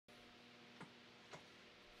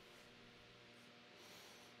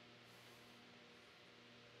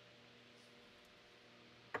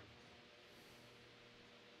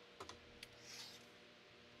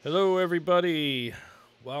Hello, everybody.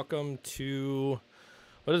 Welcome to,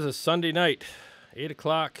 what is this, Sunday night, 8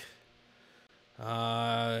 o'clock.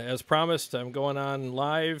 As promised, I'm going on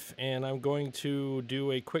live, and I'm going to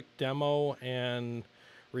do a quick demo and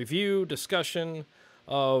review, discussion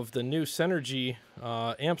of the new Synergy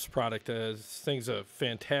amps product. This thing's a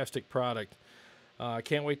fantastic product. I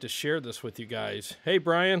can't wait to share this with you guys. Hey,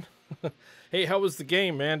 Brian. Hey, how was the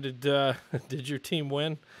game, man? Did your team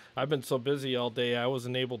win? I've been so busy all day, I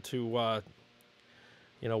wasn't able to,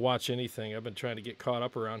 watch anything. I've been trying to get caught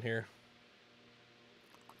up around here.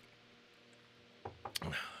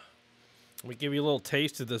 Let me give you a little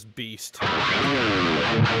taste of this beast.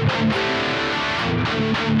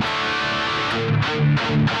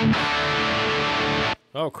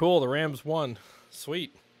 Oh, cool. The Rams won.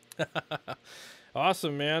 Sweet.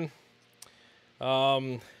 Awesome, man.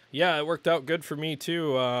 Yeah, it worked out good for me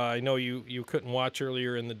too. I know you couldn't watch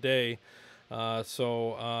earlier in the day,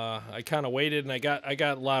 so I kind of waited, and I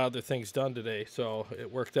got a lot of other things done today, so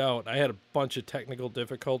it worked out. I had a bunch of technical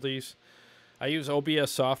difficulties. I use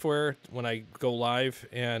OBS software when I go live,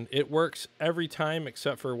 and it works every time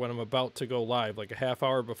except for when I'm about to go live, like a half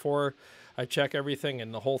hour before. I check everything,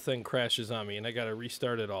 and the whole thing crashes on me, and I got to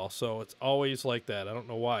restart it all. So it's always like that. I don't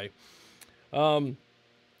know why.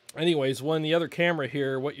 Anyways, on the other camera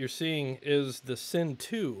here, what you're seeing is the SYN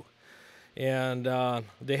 2. And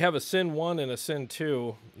they have a SYN 1 and a SYN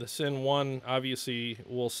 2. The SYN 1 obviously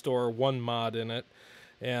will store one mod in it,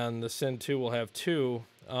 and the SYN 2 will have two.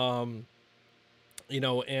 I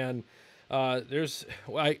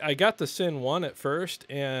got the SYN 1 at first,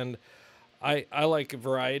 and I like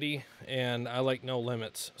variety, and I like no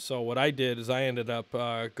limits. So what I did is I ended up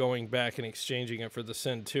going back and exchanging it for the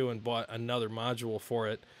SYN 2 and bought another module for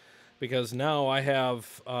it. Because now I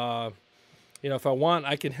have, if I want,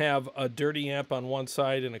 I can have a dirty amp on one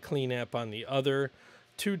side and a clean amp on the other.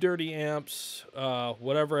 Two dirty amps,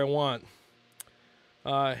 whatever I want.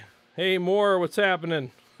 Hey, Moore, what's happening?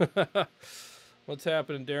 What's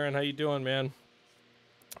happening, Darren? How you doing, man?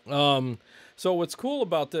 So what's cool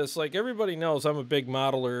about this, like everybody knows, I'm a big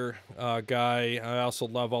modeler guy. I also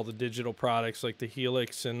love all the digital products like the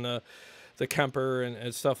Helix and the Kemper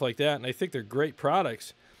and stuff like that. And I think they're great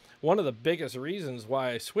products. One of the biggest reasons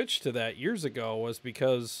why I switched to that years ago was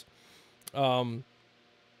because,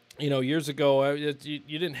 years ago,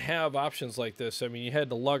 you didn't have options like this. I mean, you had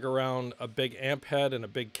to lug around a big amp head and a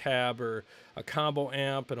big cab, or a combo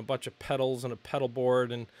amp and a bunch of pedals and a pedal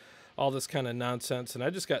board and all this kind of nonsense. And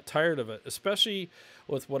I just got tired of it, especially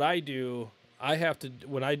with what I do. I have to,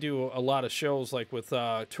 when I do a lot of shows, like with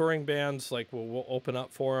touring bands, like we'll open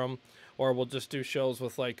up for them, or we'll just do shows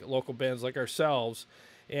with like local bands like ourselves.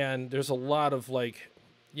 And there's a lot of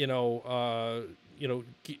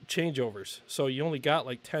changeovers. So you only got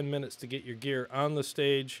like 10 minutes to get your gear on the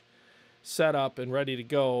stage, set up and ready to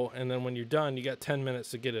go. And then when you're done, you got 10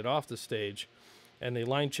 minutes to get it off the stage, and they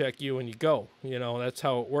line check you and you go. That's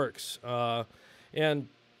how it works. And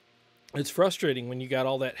it's frustrating when you got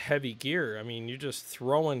all that heavy gear. I mean, you're just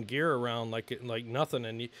throwing gear around like nothing,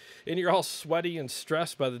 and you're all sweaty and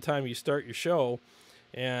stressed by the time you start your show.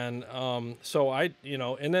 And so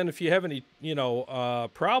and then if you have any,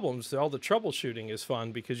 problems, all the troubleshooting is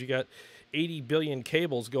fun because you got 80 billion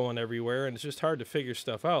cables going everywhere, and it's just hard to figure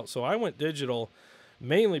stuff out. So I went digital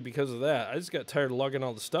mainly because of that. I just got tired of lugging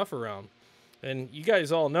all the stuff around. And you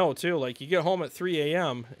guys all know too, like you get home at 3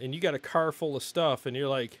 a.m. and you got a car full of stuff, and you're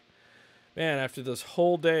like, man, after this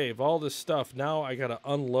whole day of all this stuff, now I got to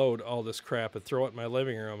unload all this crap and throw it in my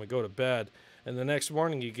living room and go to bed. And the next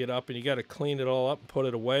morning you get up and you got to clean it all up and put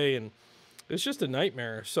it away, and it's just a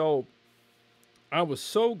nightmare. So I was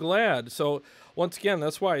so glad. So once again,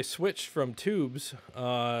 that's why I switched from tubes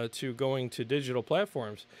to going to digital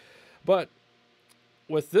platforms. But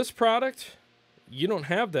with this product, you don't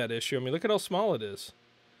have that issue. I mean, look at how small it is.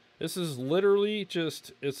 This is literally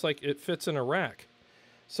just, it's like it fits in a rack.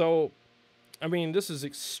 So, I mean, this is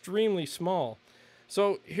extremely small.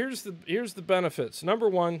 So here's the benefits. Number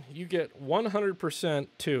one, you get 100%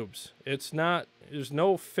 tubes. There's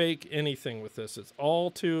no fake anything with this. It's all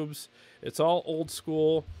tubes. It's all old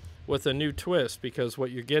school with a new twist, because what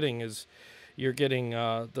you're getting is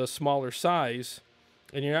the smaller size,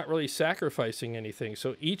 and you're not really sacrificing anything.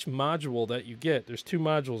 So each module that you get, there's two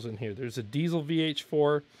modules in here. There's a Diezel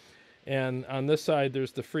VH4, and on this side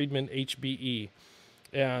there's the Friedman HBE.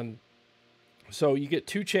 And so you get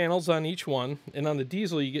two channels on each one, and on the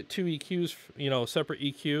Diezel you get two EQs, separate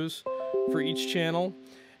EQs for each channel.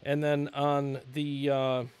 And then on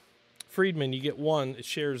the Friedman you get one, it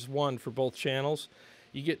shares one for both channels.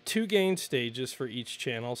 You get 2 gain stages for each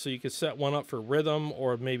channel, so you could set one up for rhythm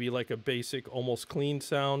or maybe like a basic almost clean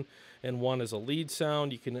sound, and one is a lead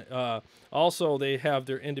sound. You can also, they have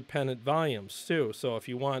their independent volumes too, so if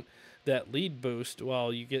you want that lead boost,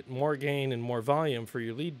 well, you get more gain and more volume for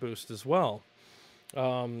your lead boost as well.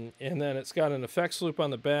 And then it's got an effects loop on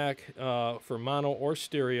the back for mono or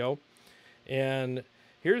stereo. And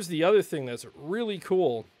here's the other thing that's really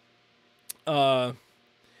cool.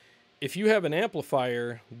 If you have an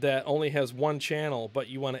amplifier that only has 1 channel, but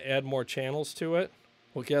you want to add more channels to it,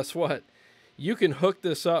 well, guess what? You can hook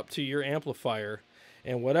this up to your amplifier,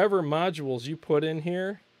 and whatever modules you put in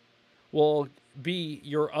here will be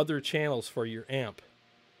your other channels for your amp.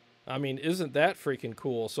 I mean, isn't that freaking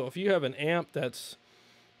cool? So if you have an amp that's,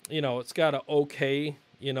 you know, it's got a okay,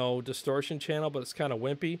 you know, distortion channel, but it's kind of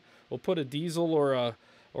wimpy, we'll put a Diezel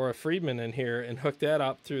or a Friedman in here and hook that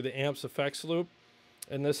up through the amp's effects loop.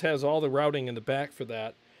 And this has all the routing in the back for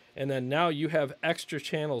that. And then now you have extra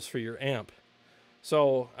channels for your amp.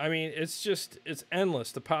 So, I mean, it's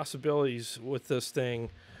endless. The possibilities with this thing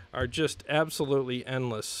are just absolutely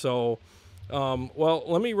endless. So, well,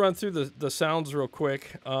 let me run through the sounds real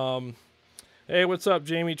quick. Hey, what's up,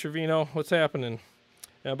 Jamie Trevino? What's happening?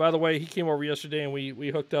 By the way, he came over yesterday and we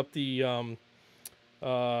hooked up the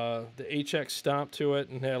HX Stomp to it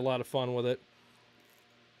and had a lot of fun with it.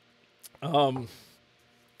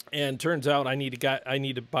 And turns out I need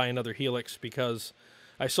to buy another Helix, because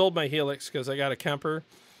I sold my Helix because I got a Kemper,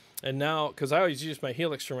 and now, because I always use my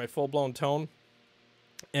Helix for my full-blown tone,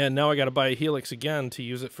 and now I got to buy a Helix again to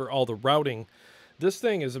use it for all the routing. This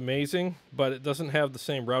thing is amazing, but it doesn't have the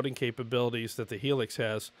same routing capabilities that the Helix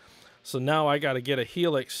has. So now I got to get a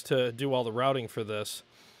Helix to do all the routing for this.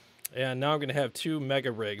 And now I'm going to have 2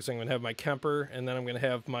 mega rigs. I'm going to have my Kemper, and then I'm going to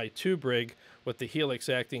have my tube rig with the Helix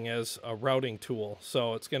acting as a routing tool.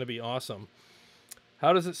 So it's going to be awesome.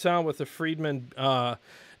 How does it sound with the Friedman?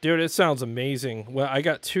 Dude, it sounds amazing. Well, I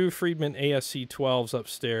got 2 Friedman ASC 12s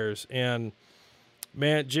upstairs, and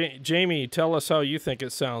man, Jamie, tell us how you think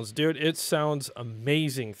it sounds. Dude, it sounds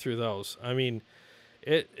amazing through those. I mean,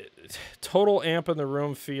 it total amp in the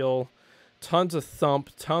room feel, tons of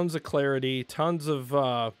thump, tons of clarity, tons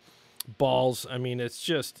of balls. I mean, it's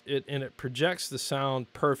just and it projects the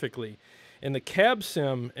sound perfectly. And the cab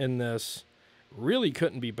sim in this really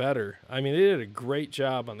couldn't be better. I mean, they did a great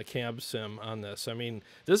job on the cab sim on this. I mean,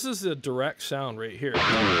 this is the direct sound right here.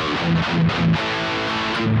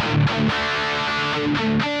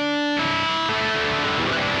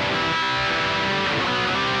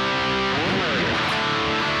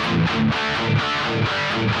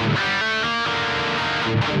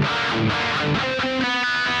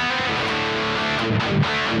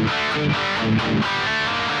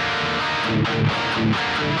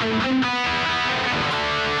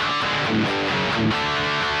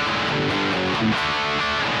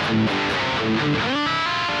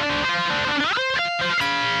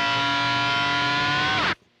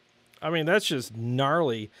 I mean, that's just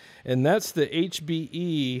gnarly. And that's the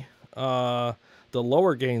HBE, the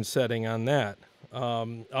lower gain setting on that.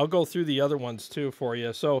 I'll go through the other ones too for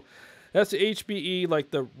you. So that's the HBE,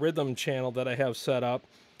 like the rhythm channel that I have set up.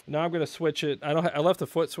 Now I'm going to switch it. I left the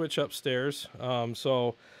foot switch upstairs,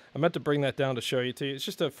 so I meant to bring that down to show you. It's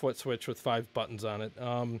just a foot switch with 5 buttons on it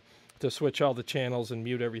to switch all the channels and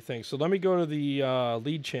mute everything. So let me go to the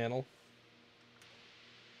lead channel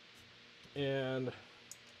and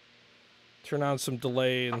turn on some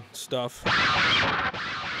delay and stuff.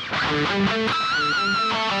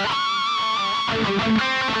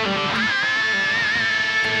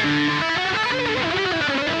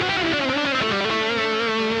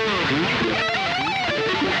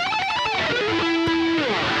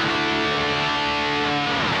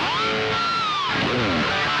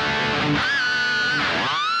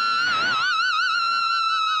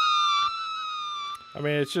 I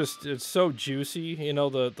mean, it's so juicy. You know,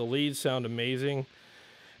 the leads sound amazing.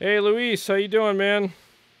 Hey, Luis, how you doing, man?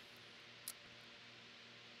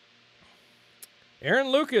 Aaron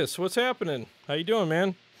Lucas, what's happening? How you doing,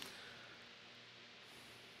 man?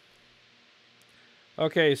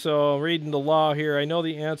 Okay, so I'm reading the law here. I know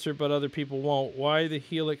the answer, but other people won't. Why the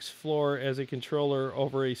Helix floor as a controller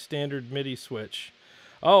over a standard MIDI switch?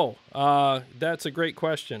 Oh, that's a great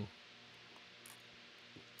question.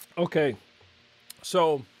 Okay.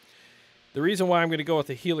 So the reason why I'm going to go with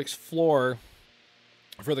the Helix floor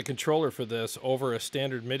for the controller for this over a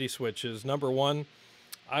standard MIDI switch is, number one,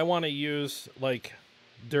 I want to use like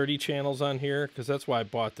dirty channels on here because that's why I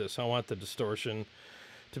bought this. I want the distortion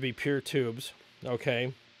to be pure tubes,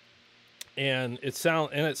 okay? And it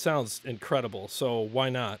sounds incredible, so why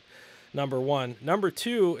not? number one. Number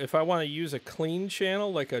two, if I want to use a clean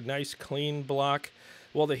channel, like a nice clean block,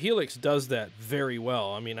 well, the Helix does that very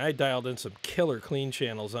well. I mean, I dialed in some killer clean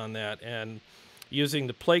channels on that, and using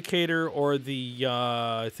the placator or the,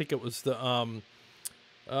 I think it was the,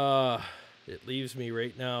 it leaves me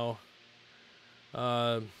right now.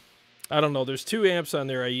 I don't know. There's 2 amps on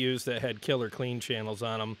there I used that had killer clean channels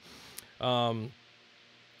on them.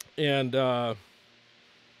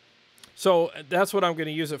 So that's what I'm going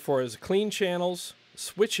to use it for, is clean channels,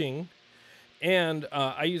 switching, and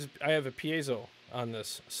I have a piezo on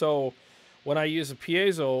this. So when I use a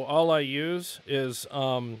piezo, all I use is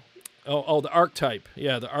the arc type.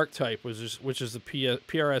 Yeah, the arc type, which is the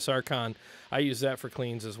PRS Archon. I use that for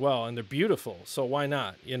cleans as well, and they're beautiful. So why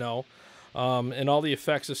not? You know, and all the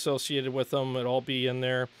effects associated with them, it'll all be in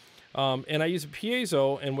there. And I use a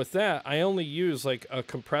piezo, and with that, I only use like a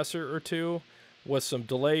compressor or two with some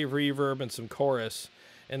delay, reverb, and some chorus,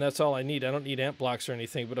 and that's all I need. I don't need amp blocks or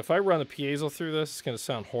anything, but if I run a piezo through this, it's going to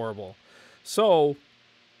sound horrible. So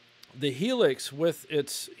the Helix, with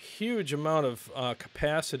its huge amount of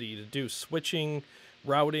capacity to do switching,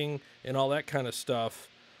 routing, and all that kind of stuff,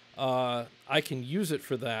 I can use it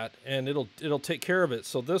for that, and it'll take care of it.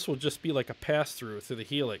 So this will just be like a pass-through through the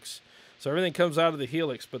Helix. So everything comes out of the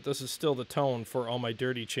Helix, but this is still the tone for all my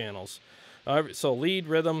dirty channels. So lead,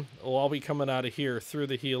 rhythm will all be coming out of here through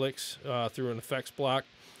the Helix, through an effects block,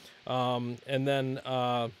 and then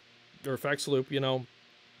or effects loop, you know,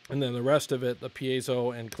 and then the rest of it, the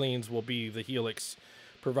piezo and cleans, will be the Helix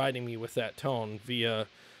providing me with that tone via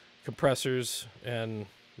compressors and,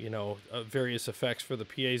 you know, various effects for the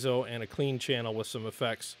piezo, and a clean channel with some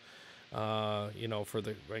effects, you know, for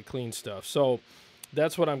the clean stuff. So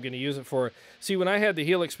that's what I'm going to use it for. See, when I had the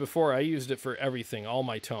Helix before, I used it for everything, all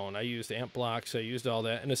my tone. I used amp blocks, I used all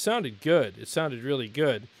that, and it sounded good. It sounded really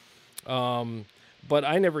good. But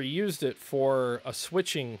I never used it for a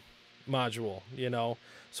switching module, you know.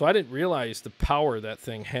 So I didn't realize the power that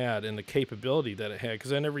thing had and the capability that it had,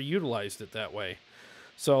 because I never utilized it that way.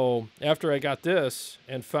 So after I got this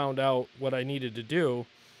and found out what I needed to do,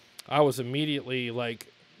 I was immediately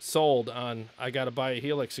like sold on, I got to buy a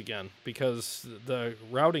Helix again, because the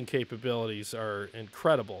routing capabilities are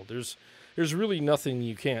incredible. There's really nothing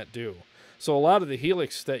you can't do. So a lot of the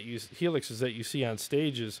Helixes that you see on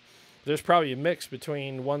stages, there's probably a mix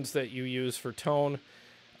between ones that you use for tone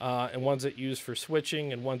and ones that you use for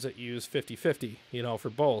switching, and ones that you use 50-50, you know, for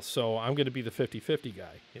both. So I'm going to be the 50-50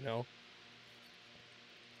 guy, you know.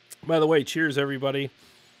 By the way, cheers, everybody.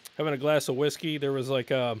 Having a glass of whiskey. There was like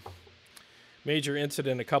a major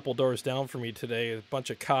incident a couple doors down from me today. A bunch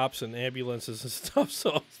of cops and ambulances and stuff,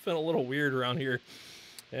 so it's been a little weird around here.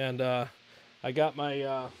 And I got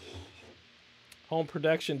my home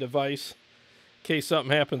protection device in case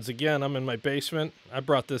something happens again. I'm in my basement. I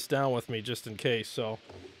brought this down with me just in case. So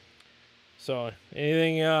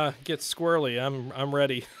anything gets squirrely, I'm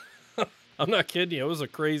ready. I'm not kidding you. It was a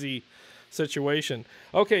crazy situation.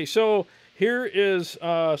 Okay, so here is,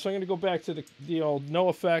 so I'm going to go back to the old no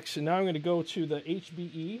effects, and now I'm going to go to the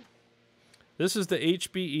HBE. This is the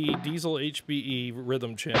HBE, Diezel HBE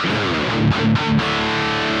rhythm channel.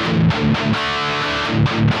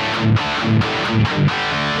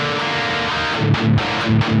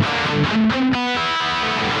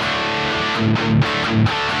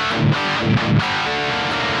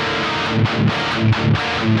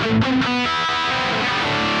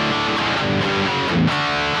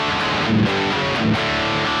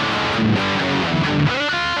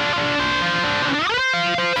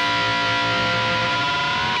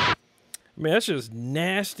 I mean, that's just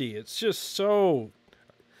nasty. It's just so,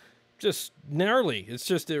 just gnarly. It's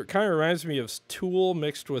just, it kind of reminds me of Tool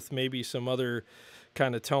mixed with maybe some other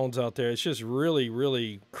kind of tones out there. It's just really,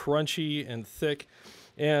 really crunchy and thick.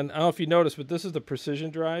 And I don't know if you noticed, but this is the precision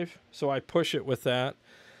drive, so I push it with that.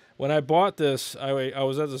 When I bought this, I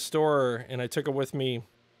was at the store and I took it with me.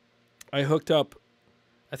 I hooked up,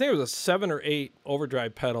 I think it was a 7 or 8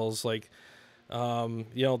 overdrive pedals, like, you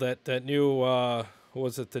know, that new,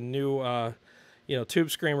 was it the new, you know,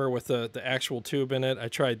 tube screamer with the actual tube in it. I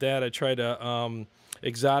tried that. I tried a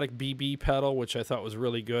exotic BB pedal, which I thought was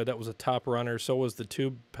really good. That was a top runner. So was the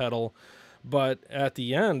tube pedal. But at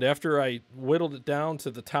the end, after I whittled it down to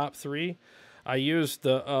the top 3, I used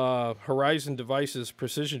the Horizon Devices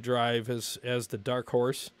precision drive as the dark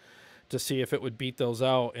horse to see if it would beat those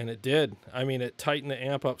out, and it did. I mean, it tightened the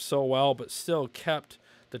amp up so well, but still kept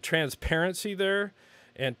the transparency there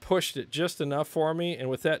and pushed it just enough for me. And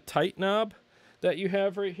with that tight knob, that you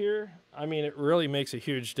have right here, I mean, it really makes a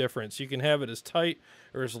huge difference. You can have it as tight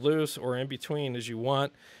or as loose or in between as you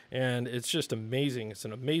want, and it's just amazing. It's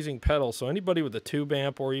an amazing pedal. So anybody with a tube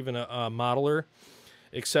amp or even a modeler,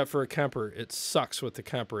 except for a Kemper, it sucks with the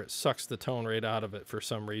Kemper. It sucks the tone right out of it for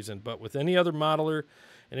some reason. But with any other modeler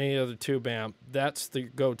and any other tube amp, that's the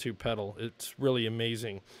go-to pedal. It's really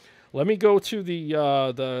amazing. Let me go to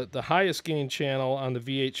the highest gain channel on the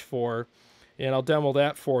VH4, and I'll demo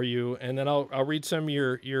that for you, and then I'll read some of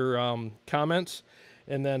your comments,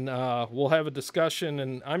 and then we'll have a discussion.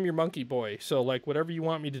 And I'm your monkey boy, so like whatever you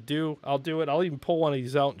want me to do, I'll do it. I'll even pull one of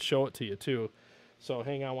these out and show it to you too. So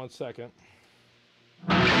hang on one second.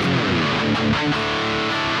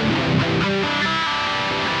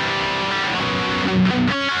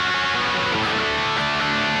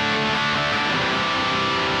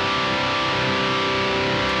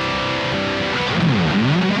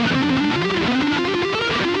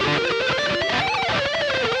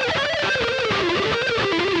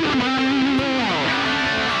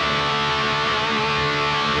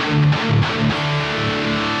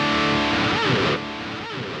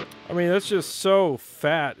 I mean, that's just so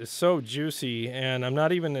fat. It's so juicy, and I'm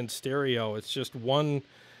not even in stereo. It's just one.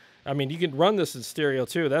 I mean, you can run this in stereo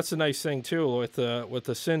too. That's a nice thing too. With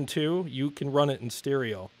the SYN 2, you can run it in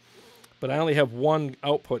stereo. But I only have one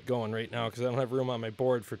output going right now because I don't have room on my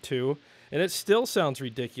board for two, and it still sounds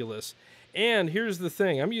ridiculous. And here's the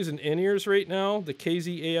thing: I'm using in-ears right now, the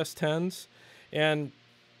KZ AS10s, and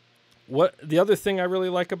what the other thing I really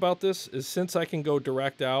like about this is since I can go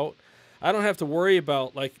direct out, I don't have to worry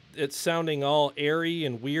about like it sounding all airy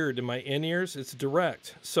and weird in my in-ears. It's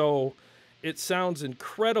direct. So it sounds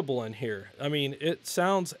incredible in here. I mean, it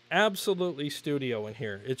sounds absolutely studio in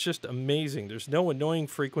here. It's just amazing. There's no annoying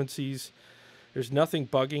frequencies. There's nothing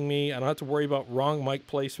bugging me. I don't have to worry about wrong mic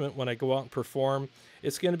placement when I go out and perform.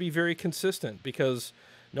 It's going to be very consistent because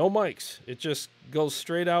no mics. It just goes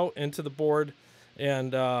straight out into the board,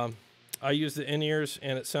 and I use the in-ears,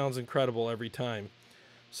 and it sounds incredible every time.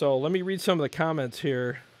 So let me read some of the comments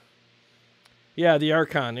here. Yeah, the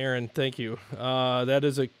Archon, Aaron, thank you. That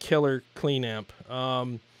is a killer clean amp.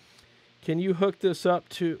 Can you hook this up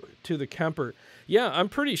to the Kemper? Yeah, I'm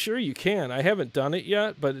pretty sure you can. I haven't done it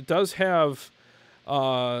yet, but it does have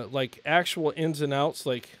like actual ins and outs,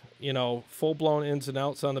 like, you know, full-blown ins and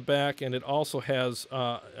outs on the back, and it also has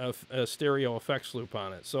a stereo effects loop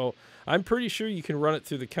on it. So I'm pretty sure you can run it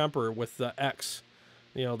through the Kemper with the X.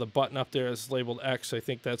 You know, the button up there is labeled X. I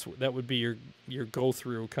think that would be your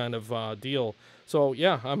go-through kind of deal. So,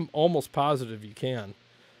 yeah, I'm almost positive you can.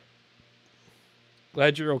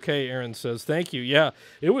 Glad you're okay, Aaron says. Thank you. Yeah,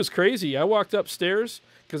 it was crazy. I walked upstairs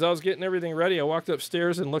because I was getting everything ready. I walked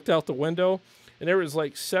upstairs and looked out the window, and there was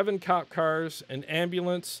like 7 cop cars, an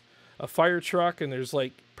ambulance, a fire truck, and there's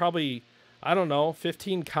like probably, I don't know,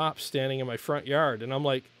 15 cops standing in my front yard. And I'm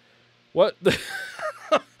like, what the...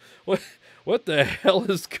 what the hell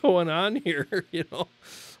is going on here? You know,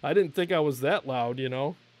 I didn't think I was that loud, you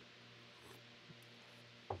know.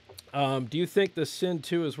 Do you think the SYN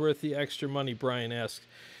 2 is worth the extra money, Brian asks.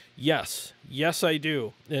 Yes. Yes, I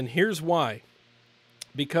do. And here's why.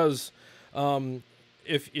 Because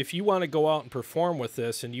if you want to go out and perform with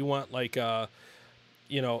this and you want like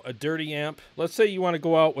you know, a dirty amp, let's say you want to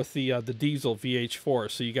go out with the Diezel VH4.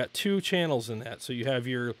 So you got 2 channels in that. So you have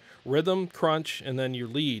your rhythm, crunch, and then your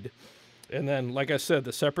lead. And then, like I said,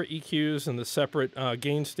 the separate EQs and the separate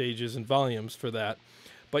gain stages and volumes for that.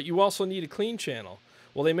 But you also need a clean channel.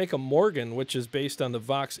 Well, they make a Morgan, which is based on the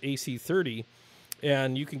Vox AC30,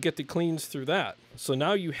 and you can get the cleans through that. So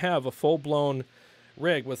now you have a full-blown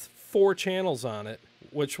rig with 4 channels on it,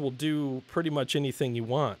 which will do pretty much anything you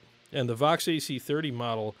want. And the Vox AC30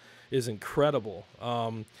 model is incredible.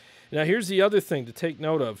 Now, here's the other thing to take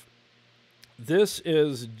note of. This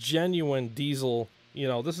is genuine Diezel. You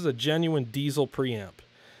know, this is a genuine Diezel preamp.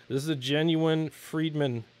 This is a genuine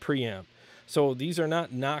Friedman preamp. So these are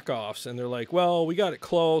not knockoffs, and they're like, well, we got it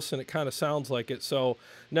close, and it kind of sounds like it. So,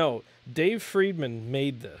 no, Dave Friedman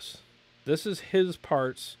made this. This is his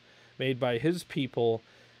parts made by his people,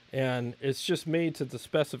 and it's just made to the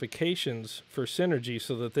specifications for Synergy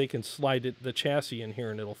so that they can slide the chassis in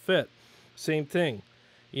here and it'll fit. Same thing,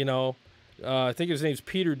 you know. I think his name's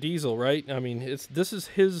Peter Diezel, right? I mean, this is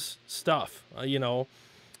his stuff, you know.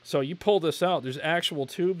 So you pull this out, there's actual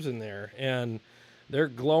tubes in there, and they're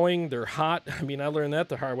glowing, they're hot. I mean, I learned that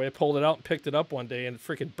the hard way. I pulled it out and picked it up one day, and it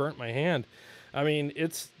freaking burnt my hand. I mean,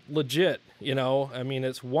 it's legit, you know. I mean,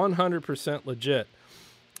 it's 100% legit.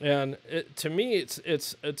 And to me,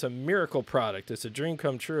 it's a miracle product. It's a dream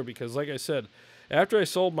come true because, like I said, after I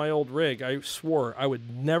sold my old rig, I swore I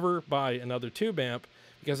would never buy another tube amp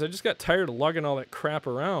because I just got tired of lugging all that crap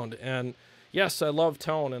around. And yes, I love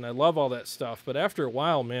tone and I love all that stuff, but after a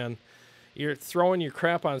while, man, you're throwing your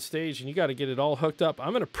crap on stage and you got to get it all hooked up.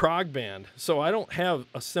 I'm in a prog band, so I don't have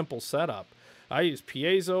a simple setup. I use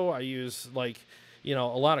piezo. I use, like, you know,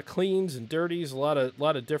 a lot of cleans and dirties, a lot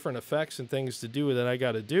of different effects and things to do that I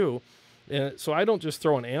got to do. And so I don't just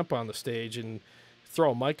throw an amp on the stage and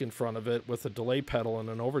throw a mic in front of it with a delay pedal and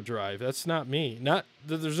an overdrive. That's not me. Not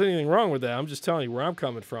that there's anything wrong with that. I'm just telling you where I'm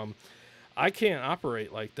coming from. I can't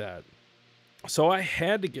operate like that. So I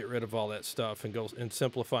had to get rid of all that stuff and go and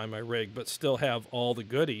simplify my rig, but still have all the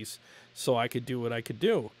goodies so I could do what I could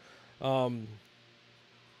do.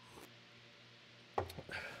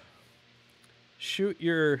 Shoot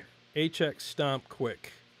your HX Stomp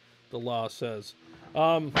quick, the law says.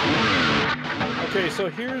 Okay, so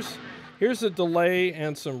here's a delay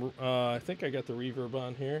and some, I think I got the reverb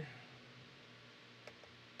on here.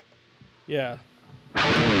 Yeah.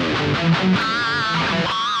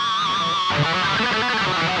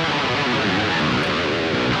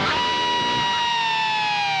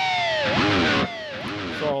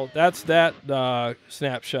 So that's that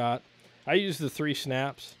snapshot. I use the 3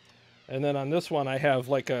 snaps. And then on this one, I have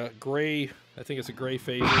like a gray, I think it's a gray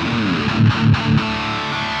phaser.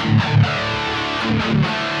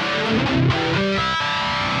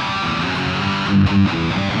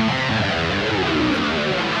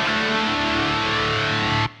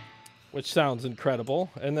 Which sounds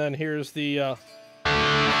incredible. And then here's the dry.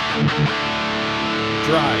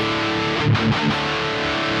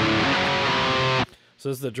 So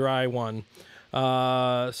this is the dry one.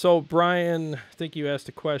 So Brian, I think you asked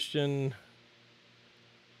a question.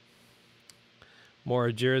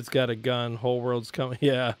 More, Jared's got a gun. Whole world's coming.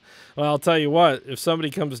 Yeah. Well, I'll tell you what. If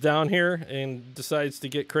somebody comes down here and decides to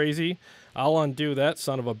get crazy, I'll undo that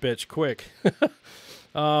son of a bitch quick.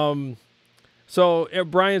 So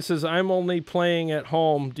Brian says, I'm only playing at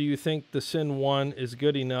home. Do you think the SYN 1 is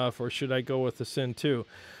good enough, or should I go with the SYN 2?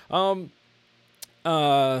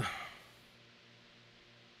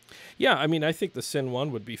 Yeah, I mean, I think the SYN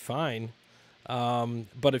 1 would be fine.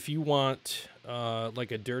 But if you want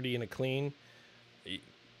like a dirty and a clean,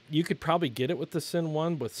 you could probably get it with the SYN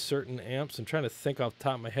 1 with certain amps. I'm trying to think off the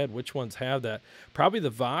top of my head which ones have that. Probably the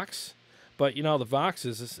Vox. But, you know, the Vox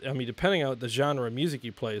is, I mean, depending on the genre of music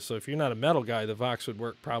you play. So if you're not a metal guy, the Vox would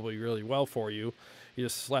work probably really well for you. You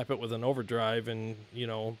just slap it with an overdrive and, you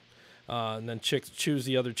know, and then choose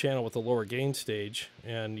the other channel with a lower gain stage,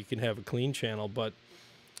 and you can have a clean channel. But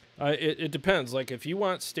it depends. Like if you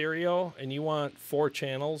want stereo and you want 4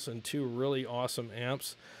 channels and 2 really awesome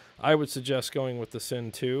amps, I would suggest going with the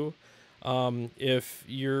SYN 2. If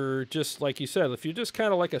you're just, like you said, if you're just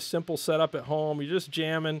kind of like a simple setup at home, you're just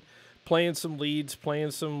jamming, playing some leads,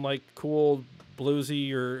 playing some like cool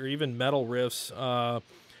bluesy or even metal riffs,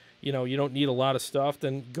 you know, you don't need a lot of stuff,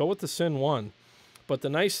 then go with the SYN 1. But the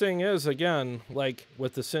nice thing is, again, like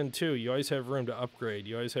with the SYN 2, you always have room to upgrade.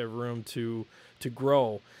 You always have room to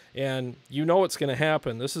grow. And you know what's going to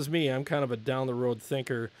happen. This is me. I'm kind of a down-the-road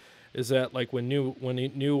thinker, is that like when new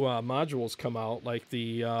modules come out, like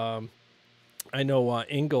the, I know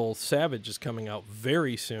Engel Savage is coming out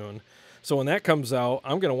very soon. So when that comes out,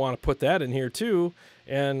 I'm going to want to put that in here too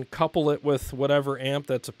and couple it with whatever amp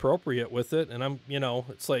that's appropriate with it. And I'm, you know,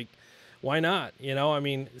 it's like, why not? You know, I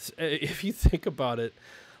mean, if you think about it,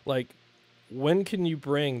 like, when can you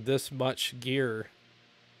bring this much gear,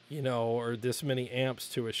 you know, or this many amps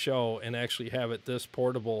to a show and actually have it this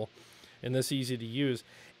portable and this easy to use?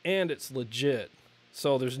 And it's legit.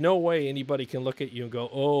 So there's no way anybody can look at you and go,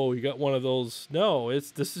 oh, you got one of those. No,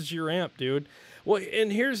 this is your amp, dude. Well,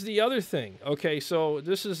 and here's the other thing. Okay, so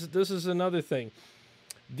this is another thing.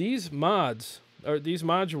 These mods, or these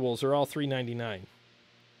modules, are all $399.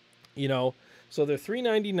 You know, so they're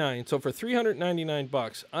 $399. So for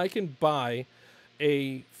 $399, I can buy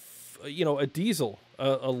a Diezel,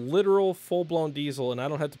 a literal full-blown Diezel, and I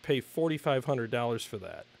don't have to pay $4,500 for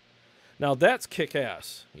that. Now that's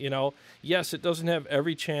kick-ass. You know, yes, it doesn't have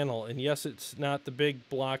every channel, and yes, it's not the big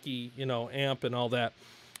blocky, you know, amp and all that.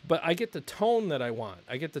 But I get the tone that I want.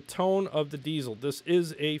 I get the tone of the Diezel. This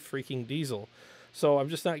is a freaking Diezel. So I'm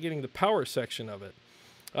just not getting the power section of it.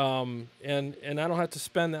 And I don't have to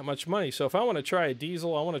spend that much money. So if I want to try a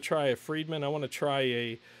Diezel, I want to try a Friedman, I want to try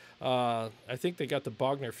a, I think they got the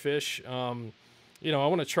Bogner Fish. You know, I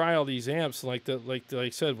want to try all these amps like I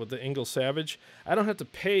said with the Engel Savage. I don't have to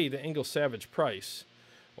pay the Engel Savage price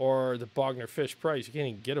or the Bogner Fish price. You can't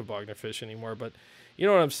even get a Bogner Fish anymore, but you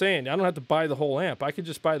know what I'm saying? I don't have to buy the whole amp. I could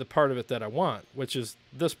just buy the part of it that I want, which is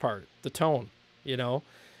this part, the tone, you know,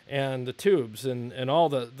 and the tubes and all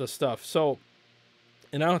the stuff. So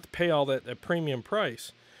and I don't have to pay all that premium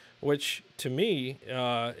price, which to me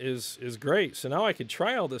is great. So now I could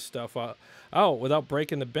try all this stuff out without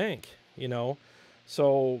breaking the bank, you know.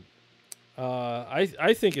 So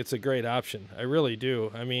I think it's a great option. I really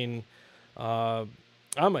do. I mean, I'm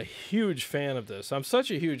a huge fan of this. I'm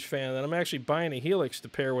such a huge fan that I'm actually buying a Helix to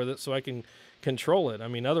pair with it so I can control it. I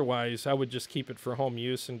mean, otherwise I would just keep it for home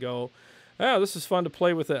use and go, oh, this is fun to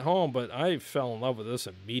play with at home. But I fell in love with this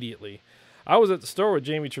immediately. I was at the store with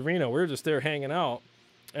Jamie Trevino. We were just there hanging out,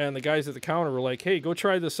 and the guys at the counter were like, hey, go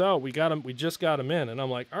try this out. We got him. We just got him in. And I'm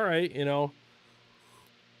like, all right, you know.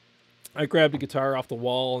 I grabbed the guitar off the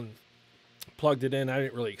wall and plugged it in. I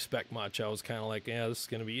didn't really expect much. I was kind of like, yeah, this is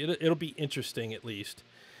going to be, it'll be interesting at least.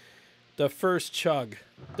 The first chug,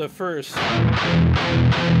 the first, and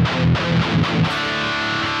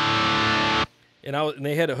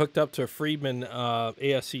they had it hooked up to a Friedman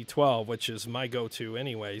ASC 12, which is my go-to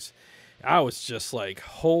anyways. I was just like,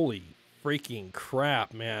 holy freaking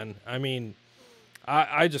crap, man. I mean,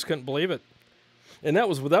 I just couldn't believe it. And that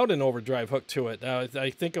was without an overdrive hook to it.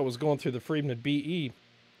 I think I was going through the Friedman BE.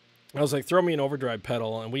 I was like, throw me an overdrive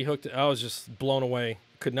pedal, and we hooked it. I was just blown away.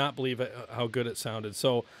 Could not believe it, how good it sounded.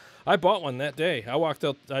 So I bought one that day. I walked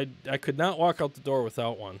out. I could not walk out the door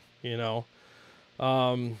without one, you know.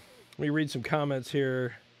 Let me read some comments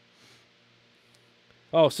here.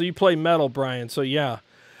 Oh, so you play metal, Brian. So yeah.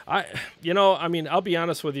 I mean, I'll be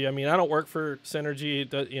honest with you. I mean, I don't work for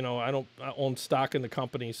Synergy. You know, I own stock in the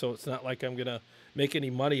company, so it's not like I'm going to make any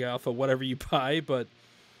money off of whatever you buy, but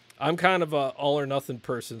I'm kind of a all or nothing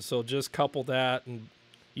person. So just couple that and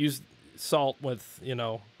use salt with, you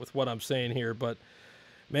know, with what I'm saying here. But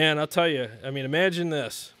man, I'll tell you, I mean, imagine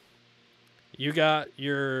this. You got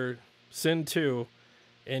your SYN 2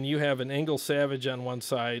 and you have an Engel Savage on one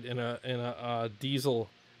side and a Diezel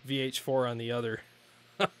VH4 on the other.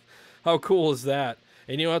 How cool is that?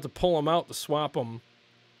 And you don't have to pull them out to swap them,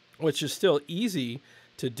 which is still easy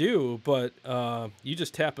to do, but you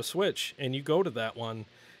just tap a switch and you go to that one,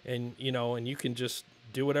 and you know, and you can just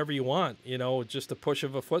do whatever you want, you know, just a push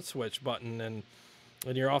of a foot switch button, and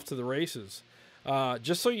you're off to the races.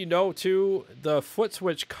 Just so you know, too, the foot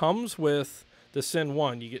switch comes with the SYN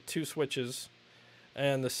 1. You get 2 switches,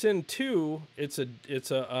 and the SYN 2, it's a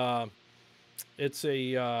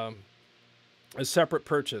separate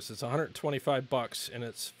purchase. It's $125, and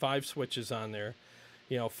it's 5 switches on there,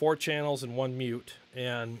 you know, 4 channels and 1 mute,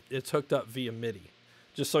 and it's hooked up via MIDI,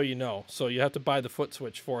 just so you know. So you have to buy the foot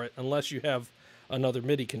switch for it unless you have another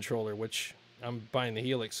MIDI controller, which I'm buying the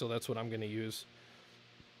Helix, so that's what I'm going to use.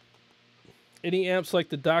 Any amps like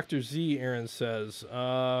the Dr. Z, Aaron says.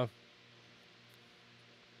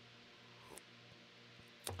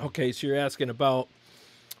 Okay, so you're asking about,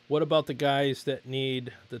 what about the guys that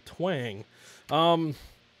need the twang?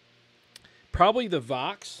 Probably the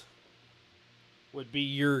Vox would be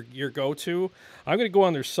your go-to. I'm going to go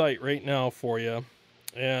on their site right now for you,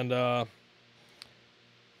 and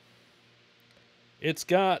it's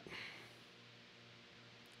got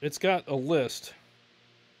a list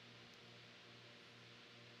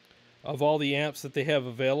of all the amps that they have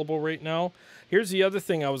available right now. Here's the other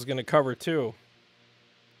thing I was going to cover too.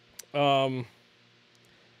 Let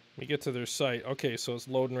me get to their site. Okay, so it's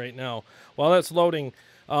loading right now. While that's loading,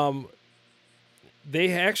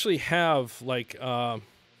 they actually have like a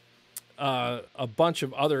bunch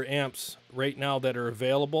of other amps right now that are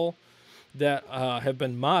available that have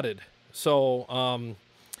been modded. So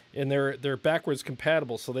and they're backwards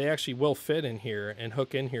compatible, so they actually will fit in here and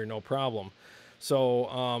hook in here no problem. So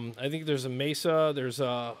I think there's a Mesa. There's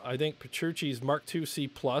I think Petrucci's Mark II C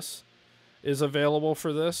Plus is available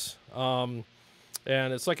for this.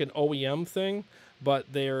 And it's like an OEM thing, but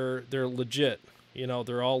they're legit. You know,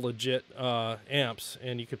 they're all legit amps,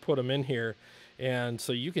 and you could put them in here, and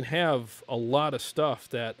so you can have a lot of stuff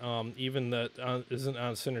that even that isn't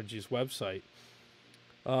on Synergy's website.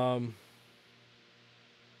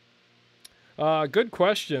 Good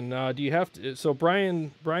question. Do you have to? So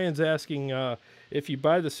Brian's asking if you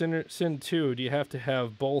buy the SYN 2, do you have to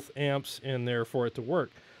have both amps in there for it to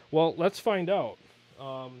work? Well, let's find out.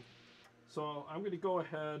 So I'm going to go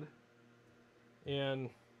ahead and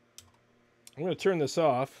I'm going to turn this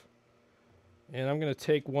off, and I'm going to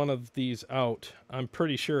take one of these out. I'm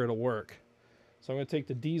pretty sure it'll work. So I'm going to take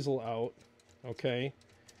the Diezel out, okay,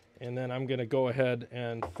 and then I'm going to go ahead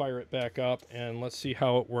and fire it back up, and let's see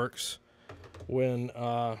how it works when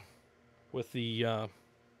with the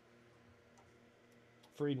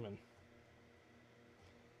Friedman.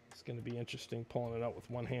 It's going to be interesting pulling it out with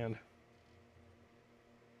one hand.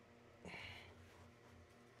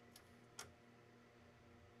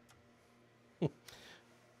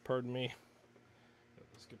 Pardon me.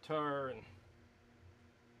 guitar and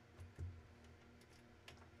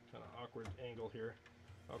kind of awkward angle here.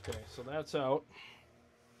 Okay, so that's out.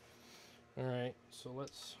 All right, so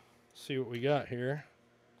let's see what we got here.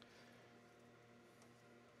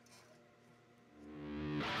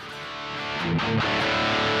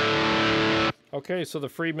 Okay, so the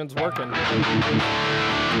Friedman's working.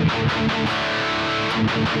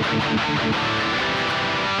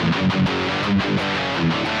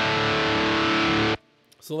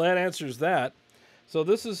 So that answers that. So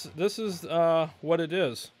this is what it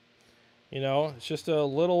is. You know, it's just a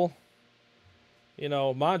little, you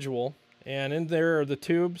know, module, and in there are the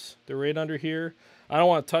tubes. They're right under here. I don't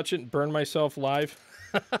want to touch it and burn myself live.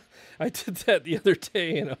 I did that the other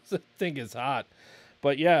day, and the thing is hot.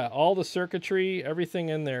 But yeah, all the circuitry, everything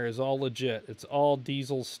in there is all legit. It's all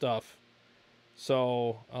Diezel stuff.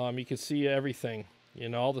 So you can see everything, you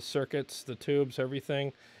know, all the circuits, the tubes,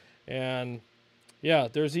 everything. And yeah,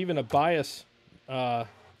 there's even a bias. If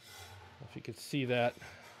you could see that.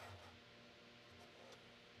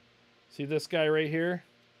 See this guy right here?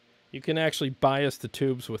 You can actually bias the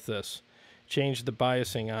tubes with this. Change the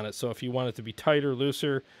biasing on it. So if you want it to be tighter,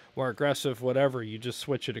 looser, more aggressive, whatever, you just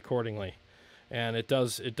switch it accordingly. And it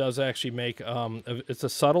does actually make, it's a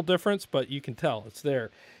subtle difference, but you can tell it's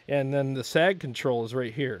there. And then the sag control is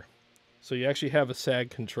right here. So you actually have a sag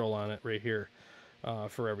control on it right here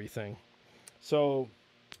for everything. So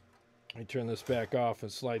let me turn this back off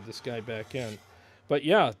and slide this guy back in. But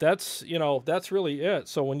yeah, that's, you know, that's really it.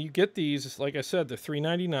 So when you get these, like I said, they're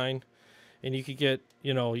 $3.99, and you could get,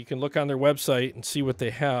 you know, you can look on their website and see what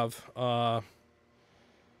they have.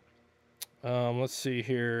 Let's see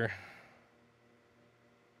here.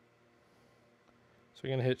 So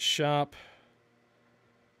we're going to hit shop.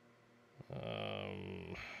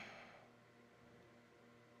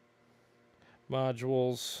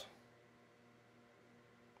 Modules.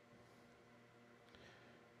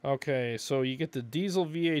 Okay, so you get the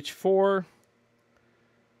Diezel VH4,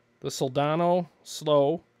 the Soldano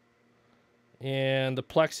Slow, and the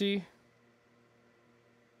Plexi,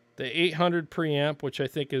 the 800 preamp, which I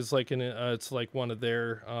think is like it's like one of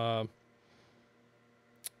their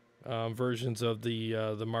versions of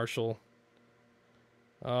the Marshall,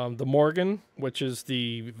 the Morgan, which is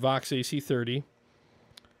the Vox AC30,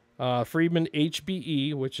 Friedman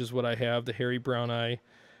HBE, which is what I have, the Harry Brown Eye,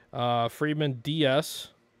 Friedman DS,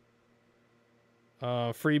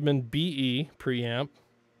 Friedman BE preamp,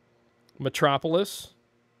 Metropolis,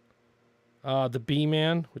 the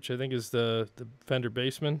B-Man, which I think is the Fender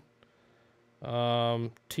Bassman,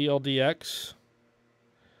 TLDX.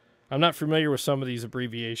 I'm not familiar with some of these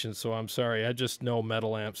abbreviations, so I'm sorry. I just know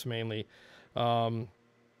metal amps mainly. That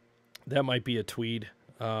might be a Tweed.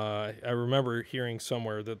 I remember hearing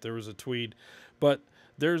somewhere that there was a Tweed, but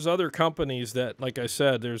there's other companies that, like I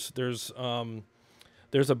said, there's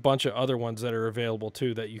a bunch of other ones that are available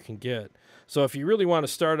too that you can get. So if you really want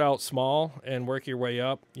to start out small and work your way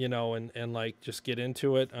up, you know, and like just get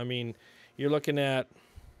into it, I mean, you're looking at,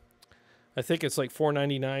 I think it's like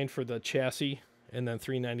 $4.99 for the chassis and then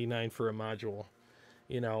 $3.99 for a module,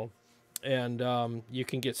 you know, and you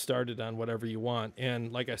can get started on whatever you want.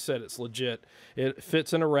 And like I said, it's legit. It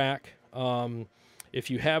fits in a rack. If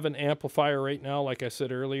you have an amplifier right now, like I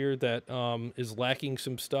said earlier, that is lacking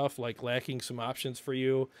some stuff, like lacking some options for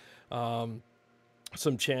you,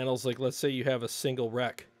 some channels, like let's say you have a single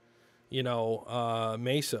rec, you know,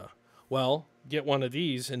 Mesa. Well, get one of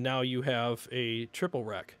these, and now you have a triple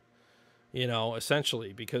rec, you know,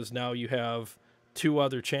 essentially, because now you have two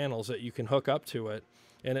other channels that you can hook up to it,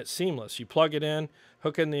 and it's seamless. You plug it in,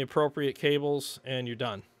 hook in the appropriate cables, and you're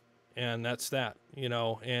done. And that's that, you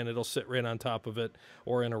know, and it'll sit right on top of it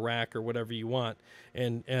or in a rack or whatever you want.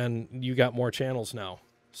 And you got more channels now.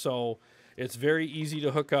 So it's very easy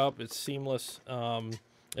to hook up. It's seamless, and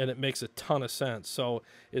it makes a ton of sense. So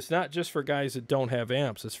it's not just for guys that don't have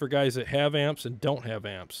amps. It's for guys that have amps and don't have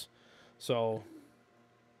amps. So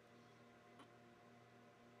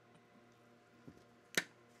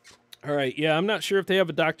all right, yeah, I'm not sure if they have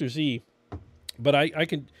a Dr. Z, but I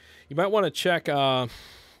can, you might want to check, I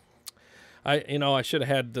should have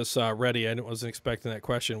had this ready. I wasn't expecting that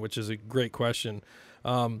question, which is a great question.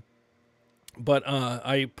 But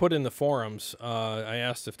I put in the forums, I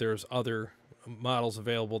asked if there's other models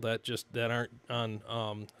available that aren't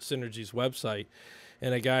on Synergy's website.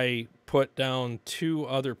 And a guy put down 2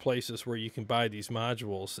 other places where you can buy these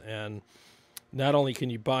modules. And not only can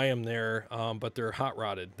you buy them there, but they're hot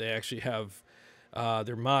rodded. They actually have,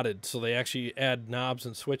 they're modded. So they actually add knobs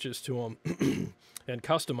and switches to them and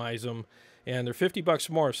customize them. And they're $50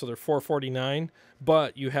 more, so they're $449.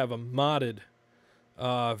 But you have a modded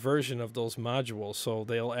version of those modules. So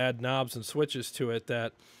they'll add knobs and switches to it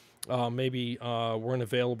that maybe weren't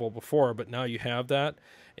available before, but now you have that,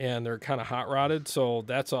 and they're kind of hot rodded. So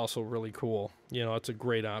that's also really cool. You know, it's a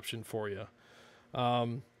great option for you.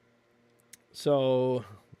 So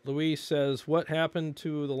Luis says, what happened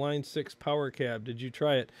to the Line 6 power cab? Did you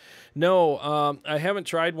try it? No, I haven't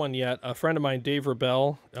tried one yet. A friend of mine, Dave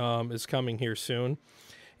Rebell, is coming here soon,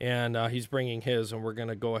 and he's bringing his, and we're going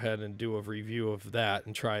to go ahead and do a review of that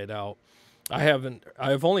and try it out.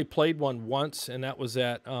 I've only played one once, and that was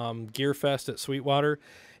at Gear Fest at Sweetwater,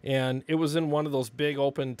 and it was in one of those big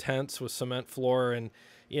open tents with cement floor, and,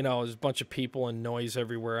 you know, there's a bunch of people and noise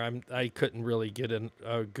everywhere. I couldn't really get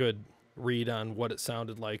a good read on what it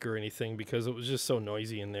sounded like or anything because it was just so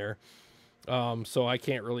noisy in there. So I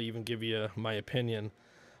can't really even give you my opinion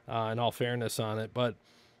in all fairness on it. But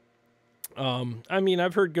I mean,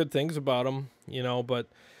 I've heard good things about them, you know, but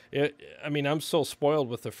I mean, I'm so spoiled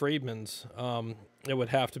with the Friedmans. It would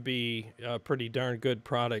have to be a pretty darn good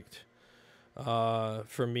product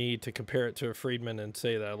for me to compare it to a Friedman and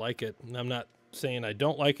say that I like it. And I'm not saying I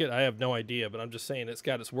don't like it. I have no idea, but I'm just saying it's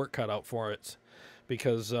got its work cut out for it.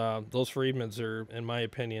 Because those Friedmans are, in my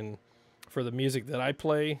opinion, for the music that I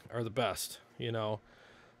play, are the best, you know.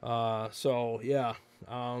 So, yeah,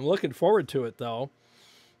 I'm looking forward to it, though.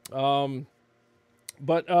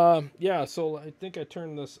 Yeah, so I think I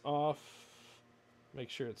turned this off. Make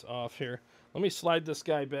sure it's off here. Let me slide this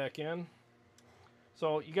guy back in.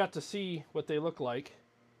 So you got to see what they look like,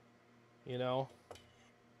 you know.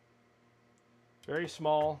 Very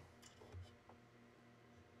small.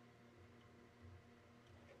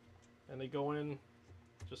 And they go in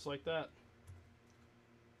just like that.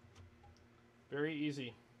 Very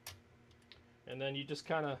easy. And then you just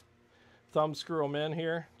kind of thumb screw them in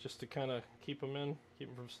here just to kind of keep them in, keep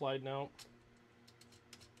them from sliding out.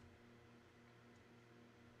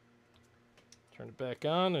 Turn it back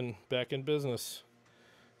on and back in business.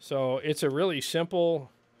 So it's a really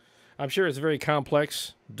simple, I'm sure it's a very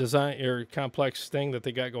complex design or complex thing that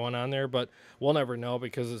they got going on there, but we'll never know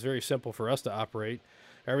because it's very simple for us to operate.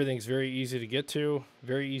 Everything's very easy to get to,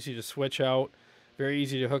 very easy to switch out, very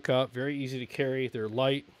easy to hook up, very easy to carry. They're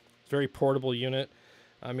light, very portable unit.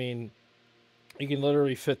 I mean, you can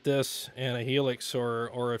literally fit this and a Helix,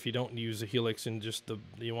 or if you don't use a Helix and just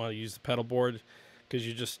you want to use the pedal board because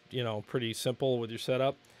you're just, you know, pretty simple with your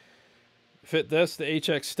setup. Fit this, the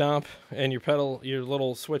HX Stomp, and your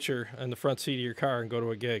little switcher in the front seat of your car and go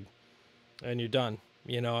to a gig, and you're done.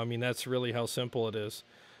 You know, I mean, that's really how simple it is.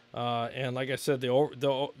 And like I said,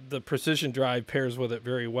 the precision drive pairs with it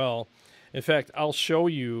very well. In fact, I'll show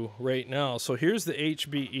you right now. So here's the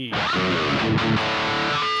HBE. Go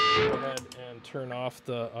ahead and turn off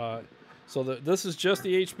the... this is just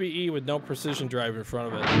the HBE with no precision drive in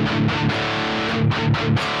front of it.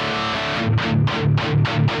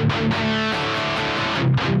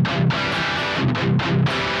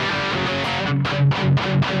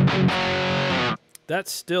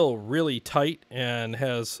 That's still really tight and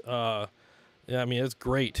has, I mean, it's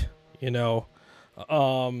great, you know.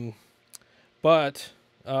 But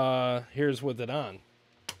here's with it on.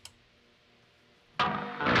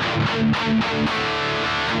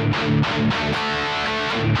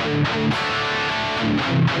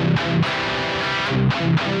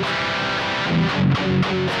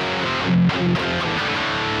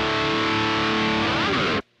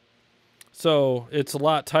 So it's a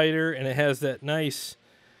lot tighter, and it has that nice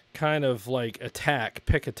kind of like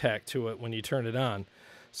pick attack to it when you turn it on.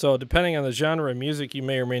 So depending on the genre of music, you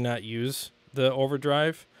may or may not use the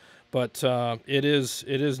overdrive, but it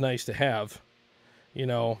is nice to have, you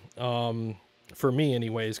know, for me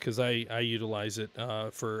anyways, because I utilize it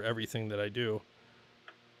for everything that I do.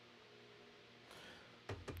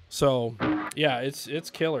 So yeah, it's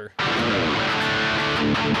killer.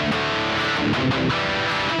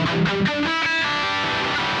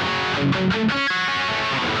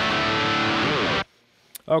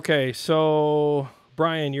 Okay, so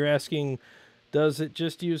Brian, you're asking, does it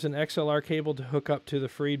just use an XLR cable to hook up to the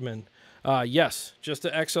Friedman? Yes, just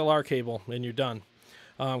an XLR cable and you're done.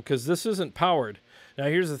 Because this isn't powered. Now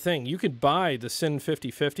here's the thing, you could buy the SYN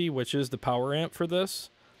 5050, which is the power amp for this,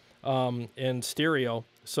 in stereo.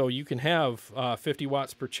 So you can have 50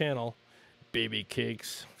 watts per channel, baby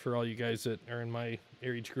cakes for all you guys that are in my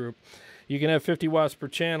age group. You can have 50 watts per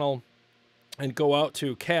channel and go out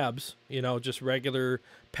to cabs, you know, just regular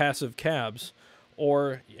passive cabs,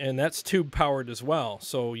 and that's tube powered as well.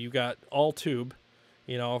 So you got all tube,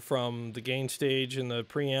 you know, from the gain stage and the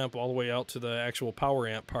preamp all the way out to the actual power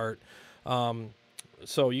amp part.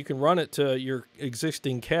 So you can run it to your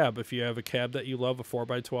existing cab if you have a cab that you love, a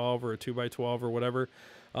 4x12 or a 2x12 or whatever.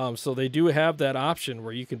 So they do have that option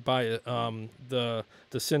where you can buy the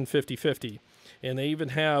SYN 5050, and they even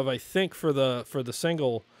have, I think, for the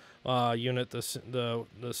single unit, the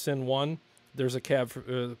SYN 1, there's a cab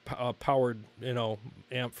for, powered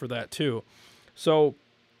amp for that too. So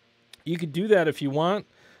you could do that if you want.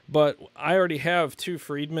 But I already have 2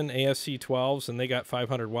 Friedman ASC 12s, and they got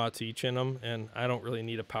 500 watts each in them, and I don't really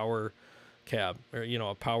need a power cab or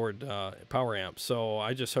a powered power amp. So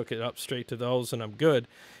I just hook it up straight to those, and I'm good.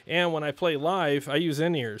 And when I play live, I use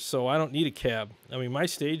in-ears, so I don't need a cab. I mean, my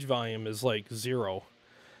stage volume is like 0.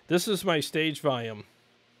 This is my stage volume.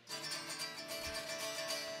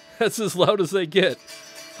 That's as loud as they get.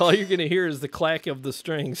 All you're gonna hear is the clack of the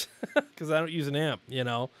strings because I don't use an amp,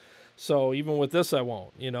 So even with this, I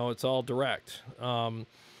won't. It's all direct.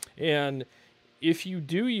 And if you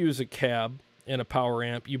do use a cab and a power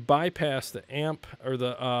amp, you bypass the amp or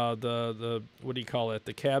the what do you call it?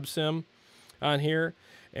 The cab sim on here,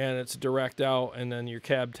 and it's direct out, and then your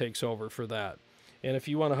cab takes over for that. And if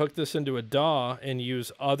you want to hook this into a DAW and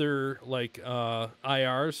use other like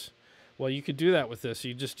IRs, well, you could do that with this.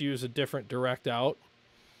 You just use a different direct out,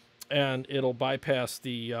 and it'll bypass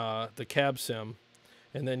the cab sim.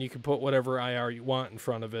 And then you can put whatever IR you want in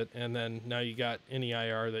front of it, and then now you got any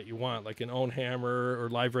IR that you want, like an Own Hammer or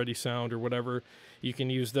Live Ready Sound or whatever. You can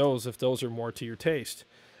use those if those are more to your taste.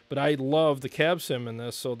 But I love the cab sim in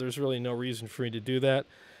this, so there's really no reason for me to do that.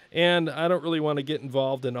 And I don't really want to get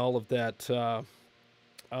involved in all of that.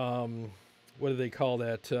 What do they call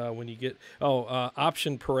that when you get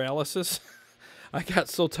option paralysis? I got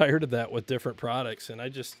so tired of that with different products, and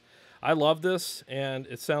I love this, and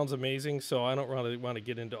it sounds amazing, so I don't really want to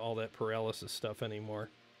get into all that paralysis stuff anymore.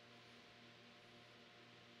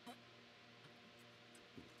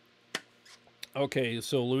 Okay,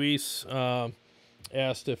 so Luis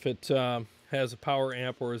asked if it has a power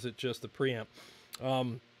amp or is it just a preamp.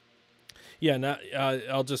 Yeah,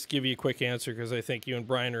 I'll just give you a quick answer because I think you and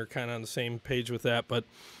Brian are kind of on the same page with that. But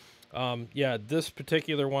yeah, this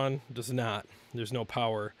particular one does not. There's no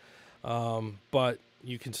power, but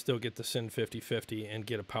you can still get the SYN 5050 and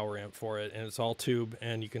get a power amp for it, and it's all tube,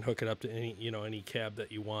 and you can hook it up to any cab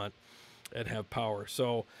that you want and have power.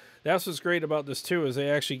 So that's what's great about this too, is they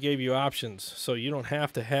actually gave you options, so you don't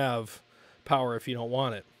have to have power if you don't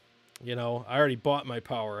want it. I already bought my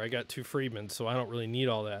power. I got 2 Friedman, so I don't really need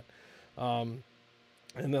all that. And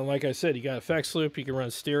then, like I said, you got effects loop. You can run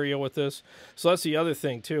stereo with this. So that's the other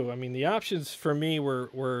thing too. I mean, the options for me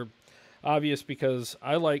were obvious because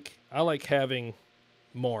I like having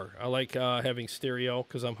more. I like having stereo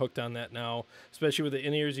because I'm hooked on that now, especially with the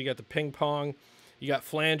in-ears. You got the ping pong, you got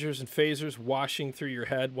flangers and phasers washing through your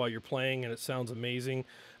head while you're playing, and it sounds amazing.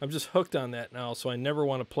 I'm just hooked on that now, so I never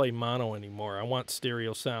want to play mono anymore. I want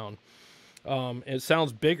stereo sound. It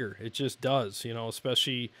sounds bigger. It just does,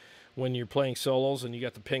 especially when you're playing solos and you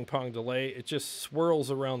got the ping pong delay. It just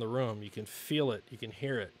swirls around the room. You can feel it. You can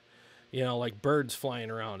hear it. Like birds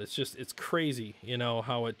flying around. It's crazy,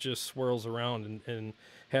 how it just swirls around and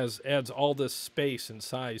adds all this space and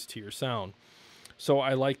size to your sound. So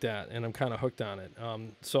I like that, and I'm kind of hooked on it.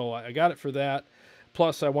 So I got it for that.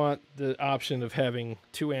 Plus, I want the option of having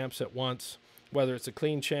 2 amps at once, whether it's a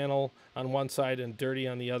clean channel on one side and dirty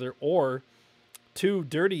on the other, or 2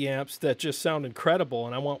 dirty amps that just sound incredible.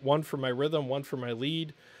 And I want one for my rhythm, one for my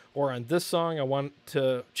lead. Or on this song, I want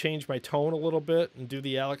to change my tone a little bit and do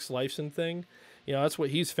the Alex Lifeson thing. That's what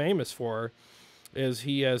he's famous for, is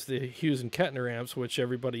he has the Hughes and Kettner amps, which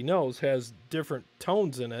everybody knows has different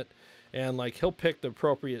tones in it. And, like, he'll pick the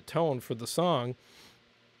appropriate tone for the song.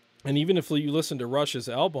 And even if you listen to Rush's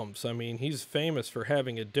albums, I mean, he's famous for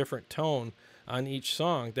having a different tone on each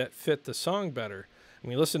song that fit the song better. I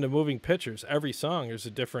mean, listen to Moving Pictures. Every song, there's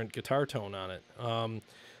a different guitar tone on it.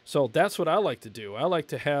 So that's what I like to do. I like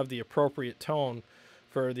to have the appropriate tone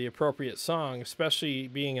for the appropriate song, especially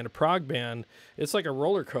being in a prog band. It's like a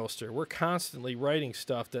roller coaster. We're constantly writing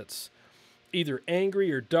stuff that's either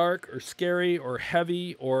angry or dark or scary or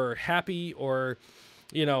heavy or happy or,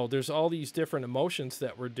 there's all these different emotions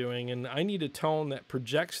that we're doing, and I need a tone that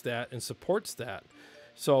projects that and supports that.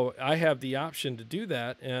 So I have the option to do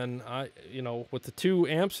that, and with the 2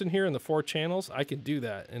 amps in here and the 4 channels, I can do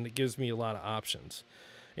that, and it gives me a lot of options.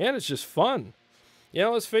 And it's just fun.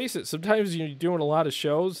 Let's face it, sometimes you're doing a lot of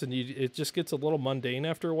shows and it just gets a little mundane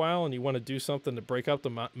after a while, and you want to do something to break up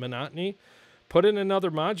the monotony. Put in another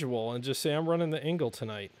module and just say, I'm running the Ingle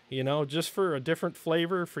tonight, just for a different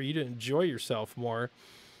flavor for you to enjoy yourself more.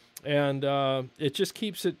 And it just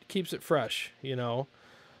keeps it fresh,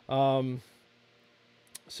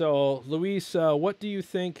 So, Luis, what do you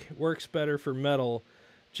think works better for metal,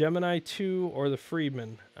 Gemini 2 or the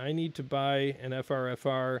Friedman? I need to buy an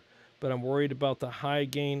FRFR, but I'm worried about the high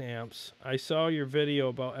gain amps. I saw your video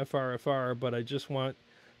about FRFR, but I just want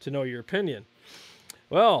to know your opinion.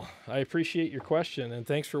 Well, I appreciate your question, and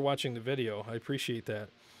thanks for watching the video. I appreciate that.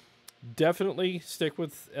 Definitely stick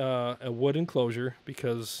with a wood enclosure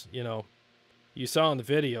because, you know, you saw in the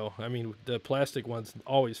video, I mean, the plastic ones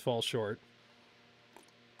always fall short.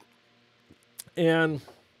 And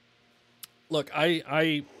look,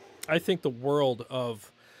 I think the world of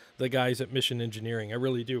the guys at Mission Engineering. I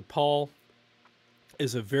really do. Paul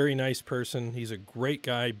is a very nice person. He's a great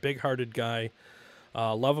guy, big-hearted guy.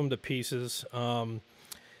 Love him to pieces. And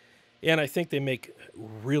I think they make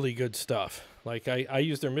really good stuff. Like, I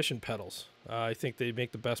use their Mission pedals. I think they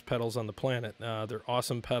make the best pedals on the planet. They're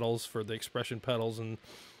awesome pedals for the expression pedals and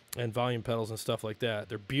volume pedals and stuff like that.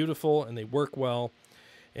 They're beautiful, and they work well,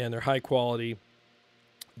 and they're high quality.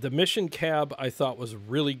 The Mission cab I thought was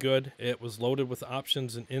really good. It was loaded with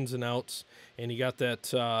options and ins and outs, and you got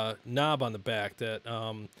that knob on the back that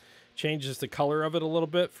changes the color of it a little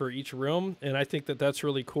bit for each room, and I think that that's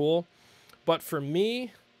really cool. But for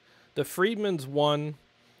me, the Friedman's won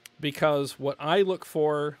because what I look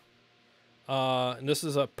for, and this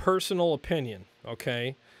is a personal opinion,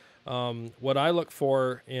 okay? What I look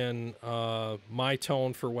for in my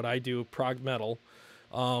tone for what I do, prog metal,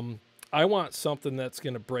 I want something that's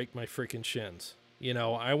going to break my freaking shins. You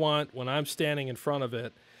know, I want, when I'm standing in front of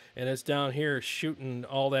it and it's down here shooting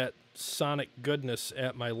all that sonic goodness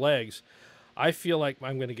at my legs, I feel like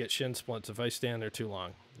I'm going to get shin splints if I stand there too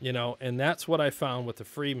long. You know, and that's what I found with the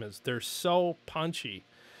Friedmans. They're so punchy.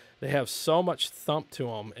 They have so much thump to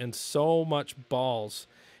them and so much balls,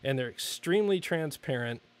 and they're extremely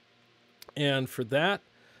transparent. And for that,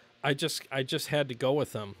 I just had to go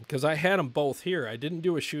with them because I had them both here. I didn't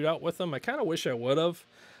do a shootout with them. I kind of wish I would have,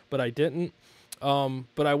 but I didn't.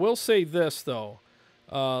 But I will say this, though.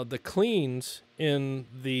 The cleans in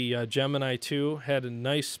the Gemini 2 had a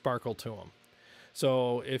nice sparkle to them.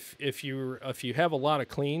 So if you have a lot of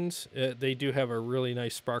cleans, they do have a really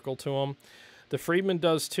nice sparkle to them. The Friedman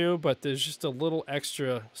does too, but there's just a little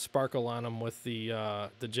extra sparkle on them with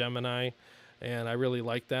the Gemini. And I really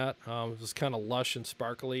like that. It was kind of lush and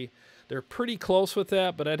sparkly. They're pretty close with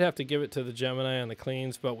that, but I'd have to give it to the Gemini on the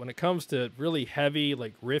cleans. But when it comes to really heavy,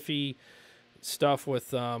 like riffy stuff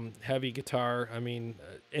with heavy guitar, I mean,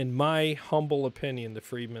 in my humble opinion, the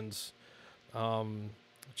Friedmans,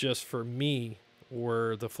 just for me,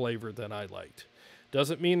 were the flavor that I liked.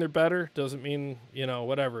 Doesn't mean they're better. Doesn't mean, you know,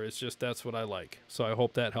 whatever. It's just that's what I like. So I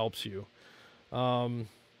hope that helps you.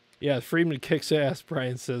 Yeah, Friedman kicks ass,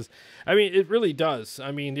 Brian says. I mean, it really does.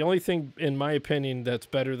 I mean, the only thing, in my opinion, that's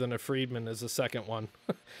better than a Friedman is the second one.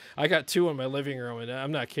 I got two in my living room, and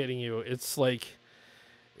I'm not kidding you. It's like,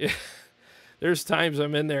 there's times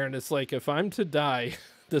I'm in there, and it's like, if I'm to die,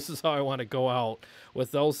 this is how I want to go out,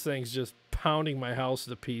 with those things just pounding my house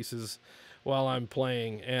to pieces while I'm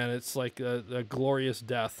playing, and it's like a glorious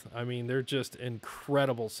death. I mean, they're just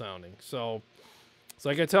incredible sounding. So it's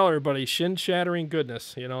like I tell everybody, shin-shattering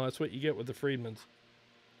goodness. You know, that's what you get with the Friedmans.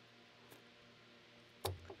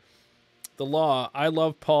 The Law. I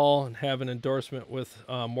love Paul and have an endorsement with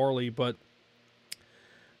Morley, but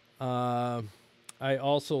I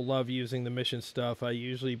also love using the Mission stuff. I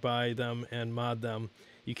usually buy them and mod them.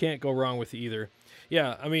 You can't go wrong with either.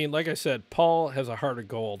 Yeah, I mean, like I said, Paul has a heart of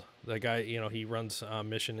gold. The guy, you know, he runs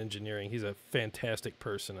Mission Engineering. He's a fantastic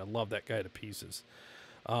person. I love that guy to pieces.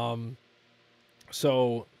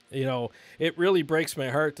 So, you know, it really breaks my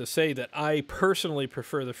heart to say that I personally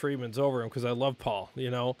prefer the Friedmans over him because I love Paul,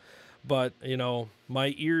 you know. But, you know,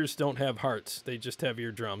 my ears don't have hearts. They just have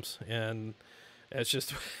eardrums. And it's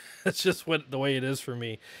just that's just what the way it is for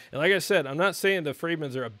me. And like I said, I'm not saying the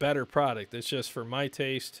Friedmans are a better product. It's just for my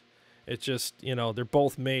taste. It's just, you know, they're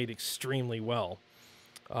both made extremely well.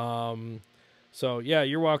 So, yeah,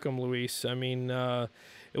 you're welcome, Luis. I mean,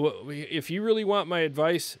 if you really want my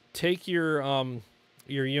advice, take your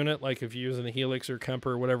unit, like if you're using a Helix or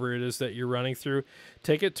Kemper or whatever it is that you're running through,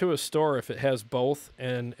 take it to a store if it has both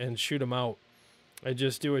and shoot them out. And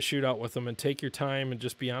just do a shootout with them and take your time and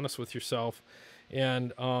just be honest with yourself.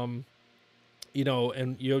 And, you know,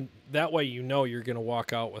 and that way you know you're going to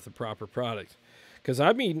walk out with a proper product. Because,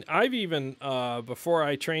 I mean, I've even, before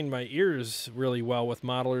I trained my ears really well with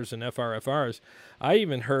modelers and FRFRs, I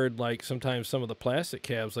even heard, like, sometimes some of the plastic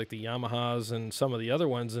cabs, like the Yamahas and some of the other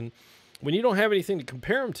ones, and when you don't have anything to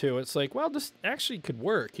compare them to, it's like, well, this actually could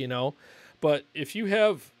work, you know? But if you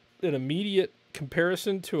have an immediate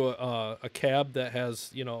comparison to a cab that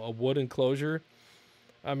has, you know, a wood enclosure,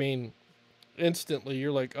 I mean, instantly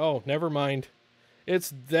you're like, oh, never mind.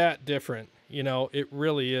 It's that different. You know, it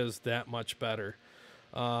really is that much better.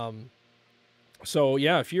 So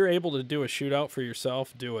yeah, if you're able to do a shootout for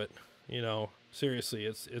yourself, do it. You know, seriously,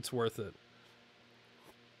 it's worth it.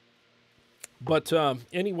 But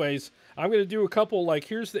anyways, I'm going to do a couple, like,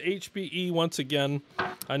 here's the HBE once again.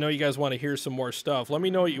 I know you guys want to hear some more stuff. Let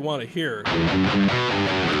me know what you want to hear.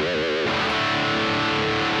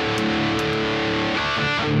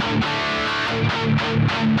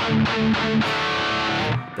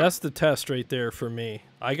 That's the test right there for me.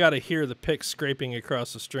 I got to hear the picks scraping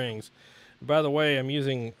across the strings. By the way, I'm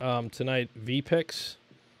using tonight V-picks.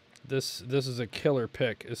 This is a killer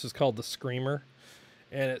pick. This is called the Screamer.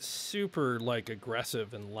 And it's super, like,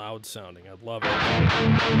 aggressive and loud sounding. I love it.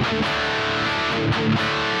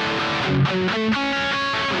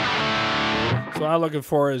 So what I'm looking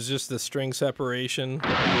for is just the string separation.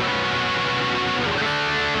 I'm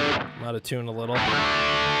out of tune a little.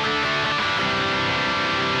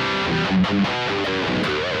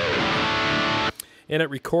 And it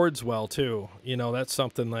records well too. You know, that's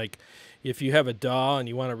something like, if you have a DAW and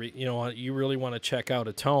you want to, you really want to check out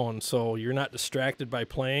a tone, so you're not distracted by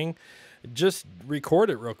playing, just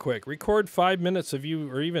record it real quick. Record 5 minutes of you,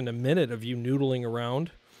 or even a minute of you noodling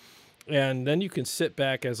around, and then you can sit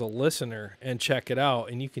back as a listener and check it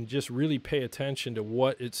out, and you can just really pay attention to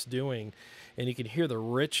what it's doing, and you can hear the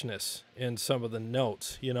richness in some of the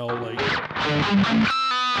notes. You know, like.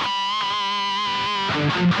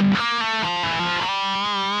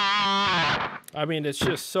 I mean, it's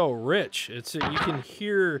just so rich. You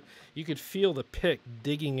can feel the pick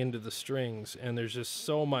digging into the strings, and there's just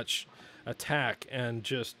so much attack and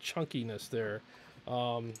just chunkiness there.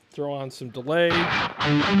 Throw on some delay.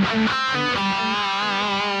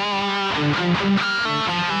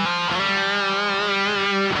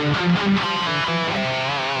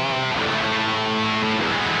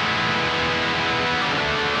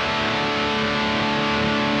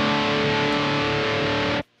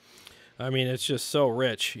 I mean, it's just so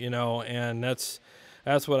rich, you know, and that's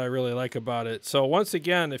what I really like about it. So once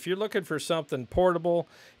again, if you're looking for something portable,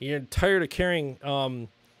 you're tired of carrying,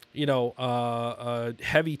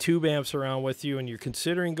 heavy tube amps around with you, and you're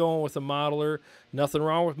considering going with a modeler, nothing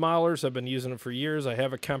wrong with modelers. I've been using them for years. I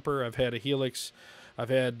have a Kemper. I've had a Helix. I've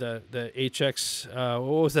had the HX,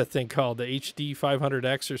 what was that thing called? The HD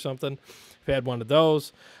 500X or something. I've had one of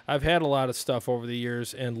those. I've had a lot of stuff over the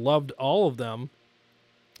years and loved all of them,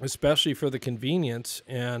 especially for the convenience.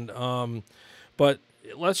 And but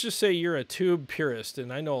let's just say you're a tube purist,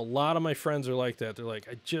 and I know a lot of my friends are like that. They're like,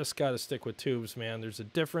 I just got to stick with tubes, man. There's a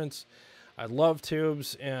difference. I love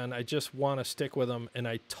tubes, and I just want to stick with them, and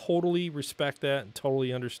I totally respect that and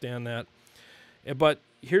totally understand that. But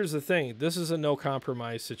here's the thing. This is a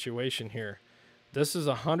no-compromise situation here. This is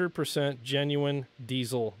 100% genuine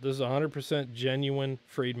Diezel. This is 100% genuine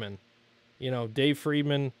Friedman. You know, Dave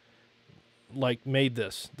Friedman, like, made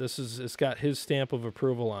this. It's got his stamp of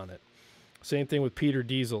approval on it. Same thing with Peter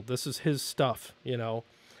Diezel. This is his stuff, you know.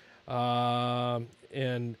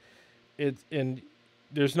 And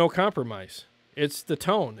there's no compromise. It's the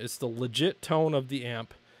tone. It's the legit tone of the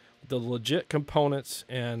amp, the legit components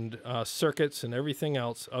and circuits and everything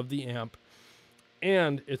else of the amp.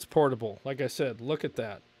 And it's portable. Like I said, look at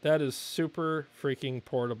that. That is super freaking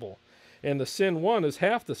portable. And the SYN 1 is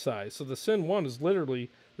half the size. So the SYN 1 is literally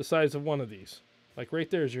the size of one of these. Like right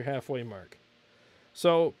there is your halfway mark.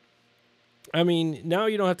 So, I mean, now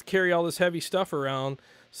you don't have to carry all this heavy stuff around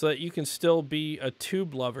so that you can still be a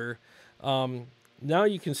tube lover. Now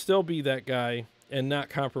you can still be that guy and not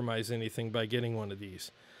compromise anything by getting one of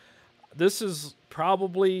these. This is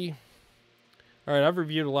probably... All right, I've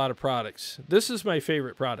reviewed a lot of products. This is my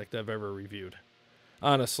favorite product I've ever reviewed,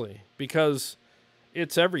 honestly, because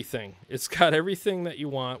it's everything. It's got everything that you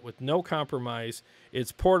want with no compromise.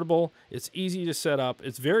 It's portable. It's easy to set up.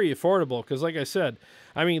 It's very affordable because, like I said,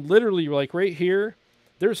 I mean, literally, like right here,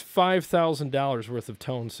 there's $5,000 worth of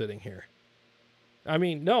tone sitting here. I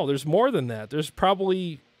mean, no, there's more than that. There's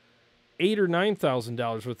probably $8,000 or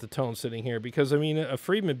 $9,000 worth of tone sitting here because, I mean, a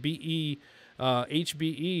Friedman BE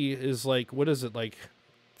HBE is like, what is it, like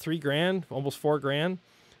 $3,000, almost $4,000?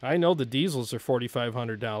 I know the Diezels are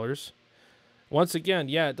 $4,500. Once again,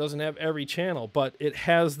 yeah, it doesn't have every channel, but it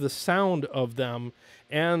has the sound of them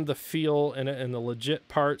and the feel and the legit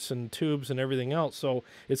parts and tubes and everything else. So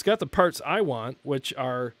it's got the parts I want, which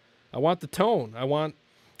are, I want the tone, I want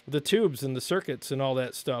the tubes and the circuits and all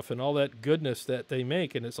that stuff and all that goodness that they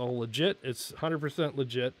make, and it's all legit. It's 100%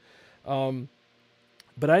 legit.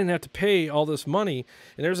 But I didn't have to pay all this money.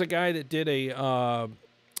 And there's a guy that did a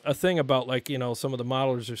thing about, like, you know, some of the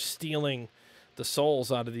modelers are stealing the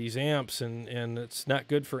souls out of these amps, and it's not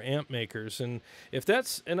good for amp makers. And if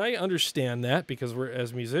that's, and I understand that, because we're,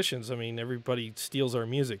 as musicians, I mean, everybody steals our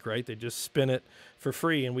music, right? They just spin it for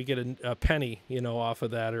free and we get a penny, you know, off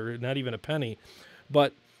of that, or not even a penny.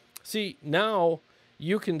 But see, now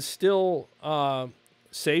you can still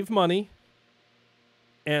save money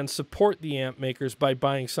and support the amp makers by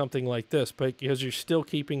buying something like this, because you're still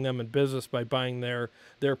keeping them in business by buying their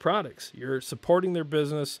products. You're supporting their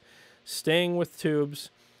business, staying with tubes,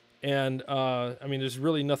 and I mean, there's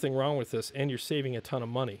really nothing wrong with this, and you're saving a ton of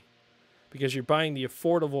money because you're buying the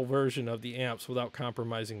affordable version of the amps without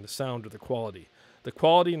compromising the sound or the quality. The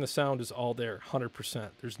quality and the sound is all there, 100%.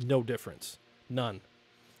 There's no difference, none.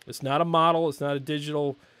 It's not a model, it's not a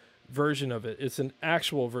digital version of it, it's an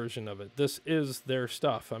actual version of it. This is their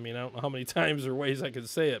stuff. I mean, I don't know how many times or ways I can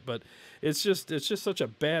say it, but it's just such a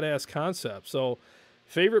badass concept. So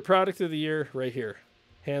favorite product of the year right here,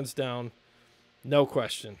 hands down, no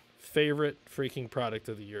question. Favorite freaking product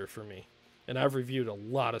of the year for me. And I've reviewed a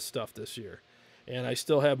lot of stuff this year, and I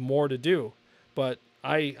still have more to do, but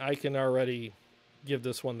I can already give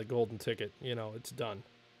this one the golden ticket. You know, it's done.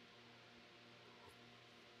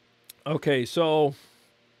 Okay, so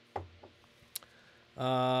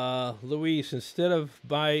Luis, instead of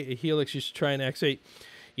buy a Helix, you should try an X8.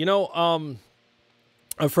 You know,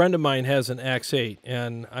 a friend of mine has an X8,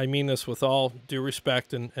 and I mean this with all due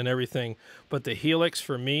respect and everything, but the Helix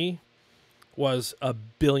for me was a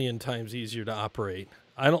billion times easier to operate.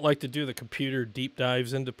 I don't like to do the computer deep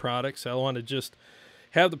dives into products. I want to just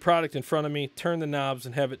have the product in front of me, turn the knobs,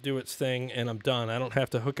 and have it do its thing, and I'm done. I don't have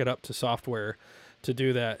to hook it up to software to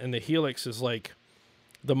do that. And the Helix is like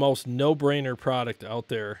the most no-brainer product out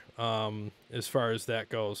there as far as that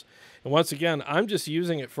goes. And once again, I'm just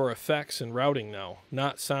using it for effects and routing now,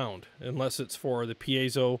 not sound, unless it's for the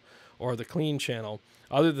piezo or the clean channel.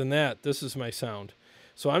 Other than that, this is my sound.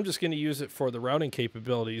 So I'm just going to use it for the routing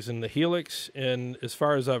capabilities. And the Helix, and as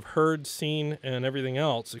far as I've heard, seen, and everything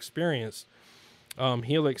else, experienced,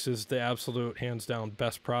 Helix is the absolute, hands-down,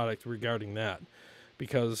 best product regarding that,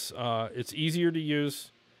 because it's easier to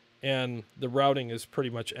use, and the routing is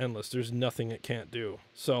pretty much endless. There's nothing it can't do.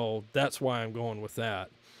 So that's why I'm going with that.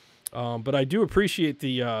 But I do appreciate the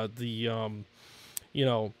you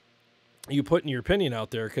know, you putting your opinion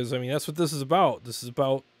out there, because I mean, that's what this is about. This is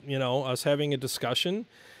about, you know, us having a discussion.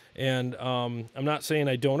 And I'm not saying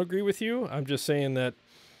I don't agree with you. I'm just saying that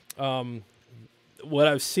what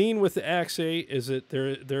I've seen with the X8 is that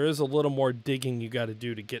there is a little more digging you got to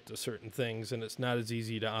do to get to certain things, and it's not as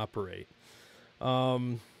easy to operate.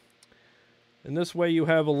 In this way, you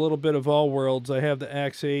have a little bit of all worlds. I have the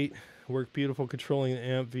X8, work beautiful controlling the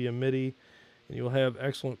amp via MIDI, and you'll have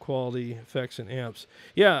excellent quality effects and amps.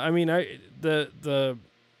 Yeah, I mean, the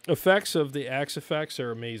effects of the Axe effects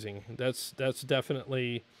are amazing. That's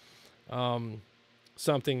definitely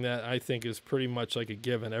something that I think is pretty much like a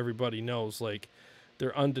given. Everybody knows, like,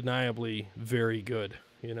 they're undeniably very good,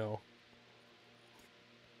 you know.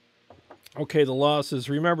 Okay, the law says,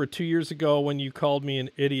 remember 2 years ago when you called me an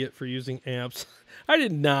idiot for using amps? I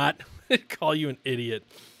did not call you an idiot.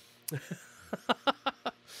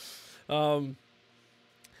 Well,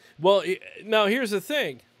 now here's the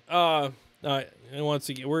thing. And once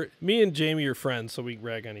again, me and Jamie are friends, so we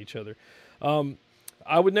rag on each other.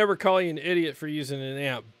 I would never call you an idiot for using an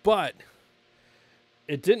amp, but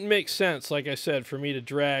it didn't make sense, like I said, for me to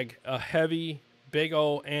drag a heavy, big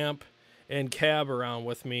old amp and cab around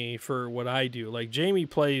with me for what I do. Like, Jamie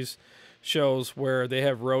plays shows where they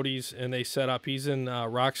have roadies and they set up. He's in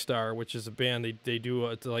Rockstar, which is a band. They do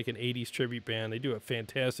like an 80s tribute band. They do a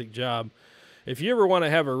fantastic job. If you ever want to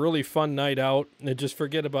have a really fun night out and just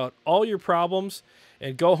forget about all your problems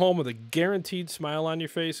and go home with a guaranteed smile on your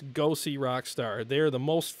face, go see Rockstar. They are the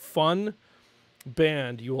most fun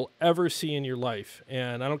band you will ever see in your life.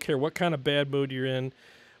 And I don't care what kind of bad mood you're in,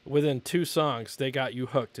 within 2 songs, they got you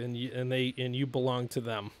hooked, and you belong to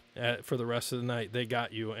them for the rest of the night. They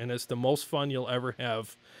got you, and it's the most fun you'll ever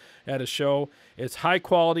have at a show. It's high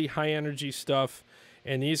quality, high energy stuff,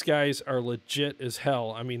 and these guys are legit as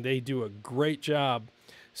hell. I mean, they do a great job.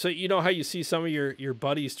 So you know how you see some of your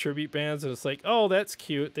buddies' tribute bands, and it's like, oh, that's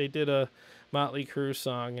cute. They did a Motley Crue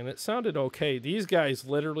song, and it sounded okay. These guys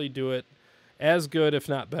literally do it as good, if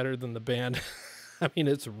not better, than the band. I mean,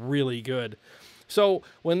 it's really good. So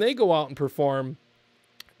when they go out and perform,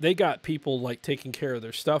 they got people like taking care of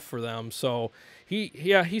their stuff for them. So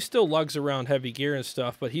he still lugs around heavy gear and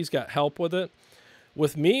stuff, but he's got help with it.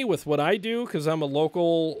 With me, with what I do, because I'm a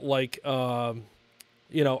local, like,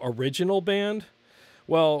 you know, original band,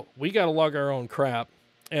 well, we got to lug our own crap.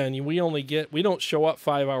 And we don't show up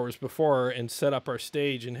 5 hours before and set up our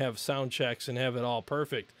stage and have sound checks and have it all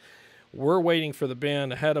perfect. We're waiting for the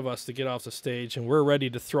band ahead of us to get off the stage, and we're ready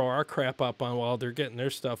to throw our crap up on while they're getting their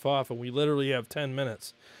stuff off, and we literally have 10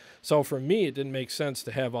 minutes. So for me, it didn't make sense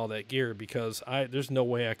to have all that gear because there's no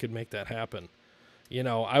way I could make that happen. You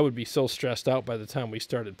know, I would be so stressed out by the time we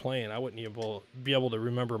started playing. I wouldn't be able to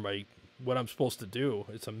remember what I'm supposed to do.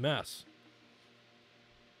 It's a mess.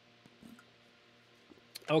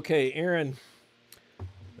 Okay, Aaron.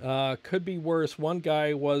 Could be worse. One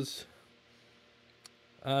guy was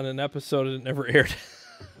on an episode that never aired.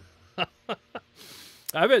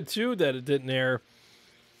 I've had 2 that it didn't air.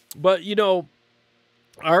 But, you know,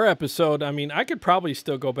 our episode, I mean, I could probably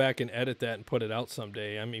still go back and edit that and put it out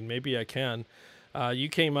someday. I mean, maybe I can. You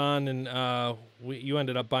came on and you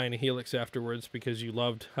ended up buying a Helix afterwards because you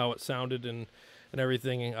loved how it sounded and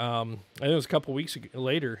everything. I think it was a couple weeks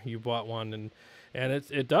later you bought one, and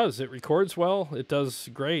it does. It records well. It does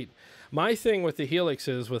great. My thing with the Helix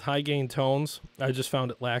is with high gain tones, I just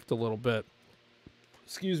found it lacked a little bit.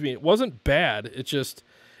 Excuse me. It wasn't bad. It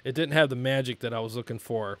didn't have the magic that I was looking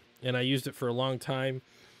for. And I used it for a long time,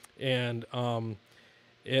 and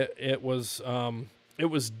it was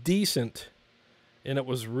decent, and it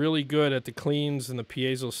was really good at the cleans and the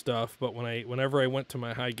piezo stuff. But whenever I went to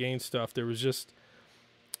my high gain stuff, it was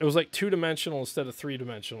like 2-dimensional instead of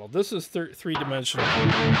 3-dimensional. This is 3-dimensional.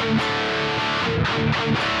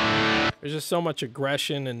 There's just so much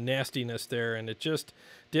aggression and nastiness there, and it just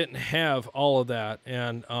didn't have all of that.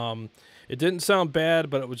 And it didn't sound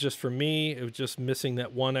bad, but it was just, for me, it was just missing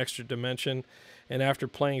that one extra dimension. And after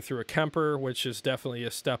playing through a Kemper, which is definitely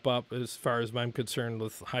a step up as far as I'm concerned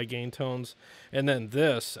with high gain tones, and then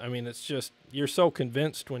this, I mean, it's just, you're so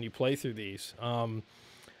convinced when you play through these.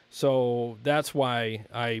 So that's why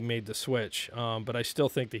I made the switch. But I still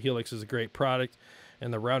think the Helix is a great product,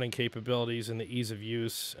 and the routing capabilities and the ease of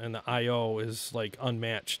use and the I/O is like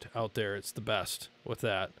unmatched out there. It's the best with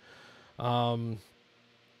that.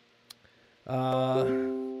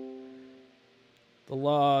 The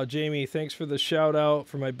Law, Jamie, thanks for the shout out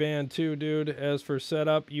for my band too, dude. As for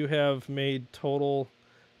setup, you have made total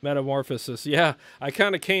metamorphosis. Yeah, I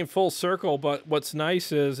kind of came full circle, but what's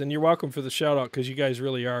nice is, and you're welcome for the shout out because you guys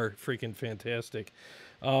really are freaking fantastic.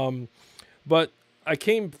 But I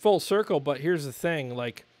came full circle, but here's the thing.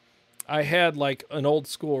 Like, I had like an old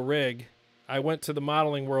school rig. I went to the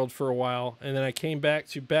modeling world for a while, and then I came back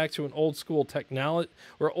to an old school technology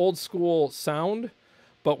or old school sound,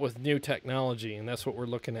 but with new technology, and that's what we're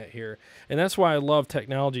looking at here. And that's why I love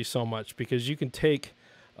technology so much, because you can take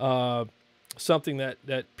something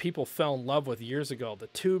that people fell in love with years ago, the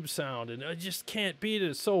tube sound, and I just can't beat it.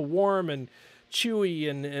 It's so warm and chewy,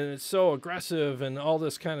 and it's so aggressive and all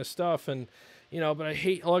this kind of stuff. And you know, but I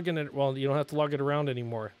hate lugging it. Well, you don't have to lug it around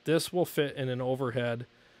anymore. This will fit in an overhead.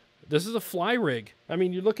 This is a fly rig. I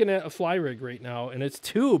mean, you're looking at a fly rig right now, and it's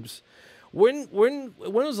tubes. When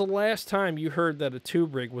was the last time you heard that a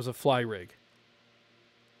tube rig was a fly rig?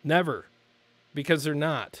 Never, because they're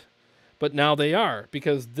not. But now they are,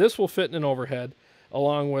 because this will fit in an overhead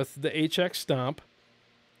along with the HX Stomp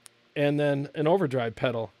and then an overdrive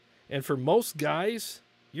pedal. And for most guys,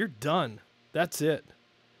 you're done. That's it.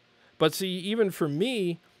 But see, even for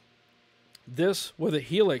me, this with a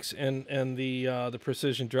Helix and the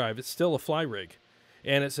precision drive, it's still a fly rig,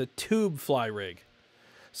 and it's a tube fly rig.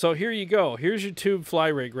 So here you go. Here's your tube fly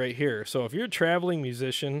rig right here. So if you're a traveling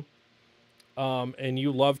musician, and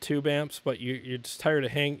you love tube amps, but you're just tired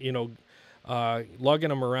of lugging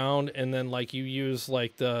them around, and then like you use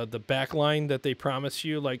like the backline that they promise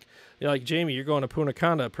you, like Jamie, you're going to Punta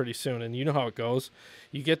Cana pretty soon, and you know how it goes.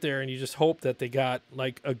 You get there and you just hope that they got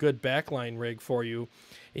like a good backline rig for you,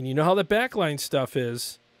 and you know how the backline stuff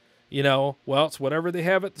is. You know, well, it's whatever they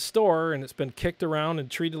have at the store, and it's been kicked around and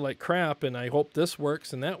treated like crap, and I hope this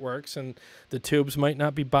works and that works, and the tubes might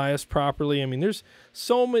not be biased properly. I mean, there's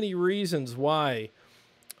so many reasons why,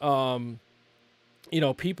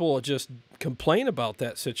 people just complain about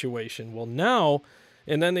that situation. Well, now,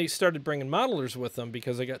 and then they started bringing modelers with them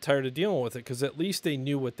because they got tired of dealing with it, because at least they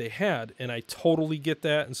knew what they had, and I totally get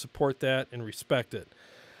that and support that and respect it.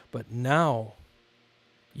 But now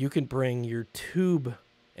you can bring your tube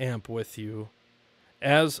amp with you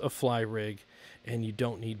as a fly rig, and you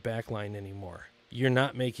don't need backline anymore. You're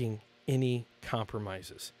not making any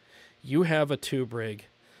compromises. You have a tube rig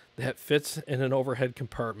that fits in an overhead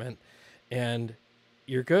compartment, and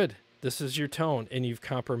you're good. This is your tone, and you've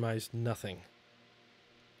compromised nothing.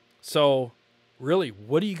 So really,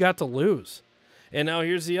 what do you got to lose? And now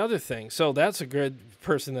here's the other thing. So that's a good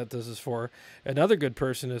person that this is for. Another good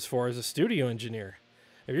person is a studio engineer.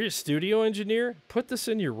 If you're a studio engineer, put this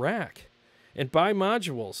in your rack and buy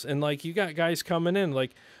modules. And like, you got guys coming in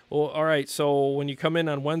like, well, all right, so when you come in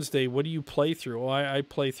on Wednesday, what do you play through? Oh, I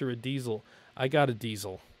play through a Diezel. I got a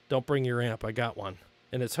Diezel. Don't bring your amp. I got one.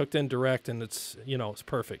 And it's hooked in direct, and it's, you know, it's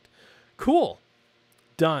perfect. Cool.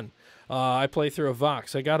 Done. I play through a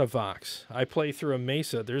Vox. I got a Vox. I play through a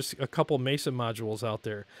Mesa. There's a couple Mesa modules out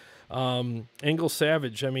there. Engel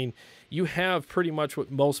Savage. I mean, you have pretty much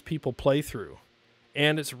what most people play through.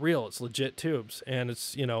 And it's real. It's legit tubes. And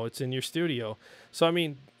it's, you know, it's in your studio. So, I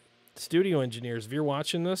mean, studio engineers, if you're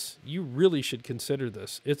watching this, you really should consider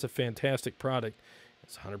this. It's a fantastic product.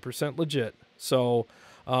 It's 100% legit. So,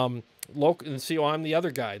 and see, I'm the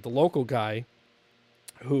other guy, the local guy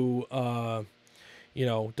who, you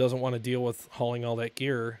know, doesn't want to deal with hauling all that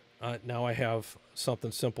gear. Now I have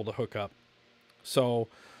something simple to hook up. So,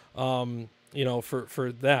 you know,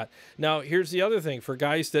 for that. Now, here's the other thing. For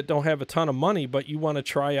guys that don't have a ton of money, but you want to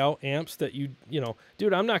try out amps that you know,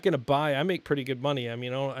 dude, I'm not going to buy. I make pretty good money. I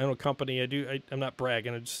mean, I own a company. I'm not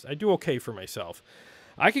bragging. I do okay for myself.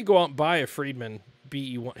 I could go out and buy a Friedman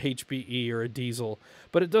HBE or a Diezel,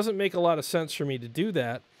 but it doesn't make a lot of sense for me to do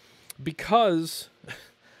that because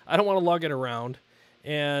I don't want to lug it around.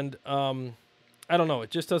 And, I don't know. It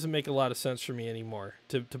just doesn't make a lot of sense for me anymore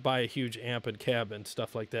to buy a huge amp and cab and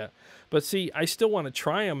stuff like that. But see, I still want to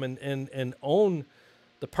try them and own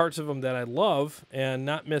the parts of them that I love and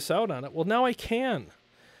not miss out on it. Well, now I can.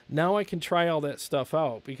 Now I can try all that stuff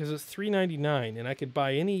out because it's $399 and I could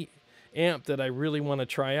buy any amp that I really want to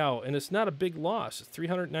try out. And it's not a big loss. It's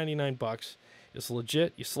 $399. It's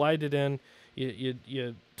legit. You slide it in,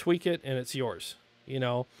 you tweak it, and it's yours, you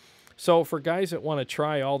know. So for guys that want to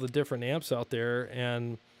try all the different amps out there,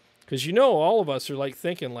 and because, you know, all of us are like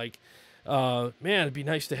thinking like, man, it'd be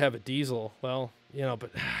nice to have a Diezel. Well, you know, but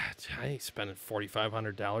I ain't spending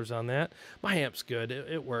 $4,500 on that. My amp's good.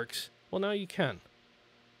 It works. Well, now you can.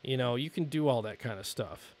 You know, you can do all that kind of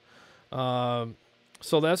stuff.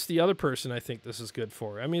 So that's the other person I think this is good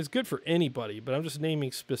for. I mean, it's good for anybody, but I'm just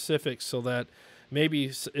naming specifics so that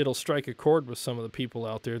maybe it'll strike a chord with some of the people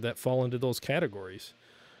out there that fall into those categories.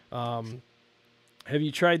 Have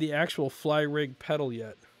you tried the actual fly rig pedal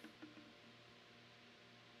yet?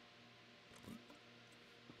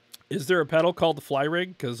 Is there a pedal called the fly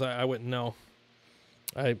rig? Because I wouldn't know.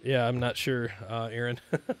 I'm not sure, Aaron.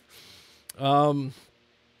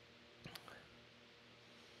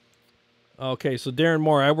 Okay, so Darren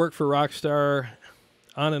Moore, I work for Rockstar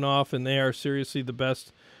on and off, and they are seriously the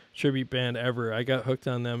best tribute band ever. I got hooked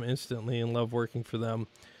on them instantly and love working for them.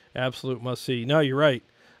 Absolute must see. No, you're right.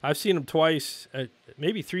 I've seen them twice,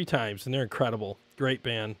 maybe 3 times, and they're incredible. Great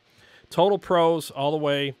band. Total pros all the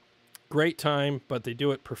way. Great time, but they do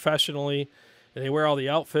it professionally. And they wear all the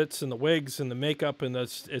outfits and the wigs and the makeup, and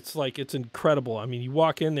it's incredible. I mean, you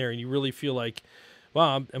walk in there and you really feel like,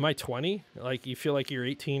 wow, am I 20? Like, you feel like you're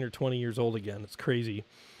 18 or 20 years old again. It's crazy.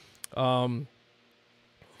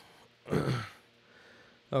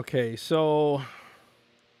 Okay, so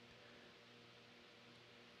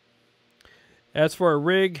as for a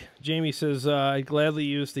rig, Jamie says, I'd gladly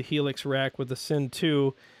use the Helix rack with the SYN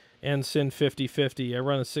 2 and SYN 5050. I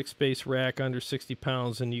run a 6-base rack under 60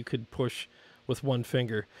 pounds, and you could push with one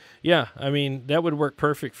finger. Yeah, I mean, that would work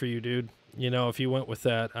perfect for you, dude. You know, if you went with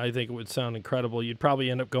that, I think it would sound incredible. You'd probably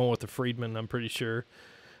end up going with the Friedman, I'm pretty sure.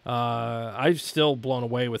 I'm still blown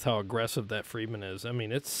away with how aggressive that Friedman is. I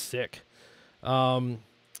mean, it's sick.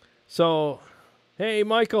 So, hey,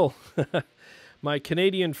 Michael, my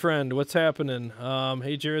Canadian friend, what's happening?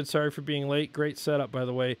 Hey, Jared, sorry for being late. Great setup, by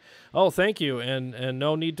the way. Oh, thank you, and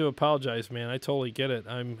no need to apologize, man. I totally get it.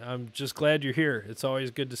 I'm just glad you're here. It's always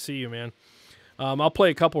good to see you, man. I'll play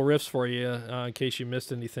a couple riffs for you in case you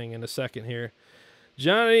missed anything in a second here.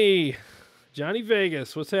 Johnny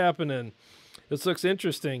Vegas, what's happening? This looks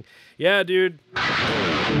interesting. Yeah, dude.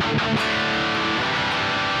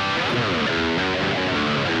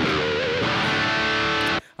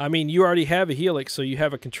 I mean, you already have a Helix, so you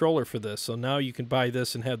have a controller for this. So now you can buy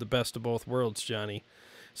this and have the best of both worlds, Johnny.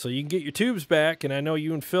 So you can get your tubes back, and I know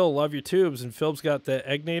you and Phil love your tubes, and Phil's got the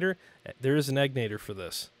Egnator. There is an Egnator for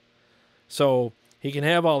this. So he can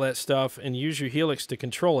have all that stuff and use your Helix to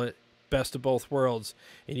control it, best of both worlds.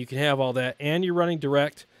 And you can have all that, and you're running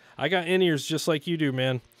direct. I got in-ears just like you do,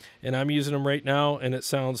 man, and I'm using them right now, and it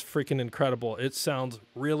sounds freaking incredible. It sounds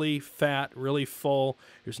really fat, really full.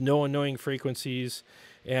 There's no annoying frequencies,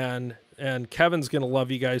 and Kevin's going to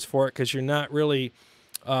love you guys for it because you're not really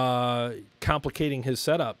complicating his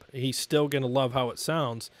setup. He's still going to love how it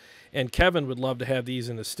sounds. And Kevin would love to have these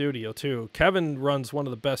in the studio, too. Kevin runs one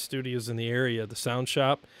of the best studios in the area, the Sound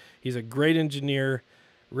Shop. He's a great engineer,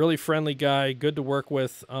 Really friendly guy, good to work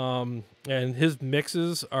with, and his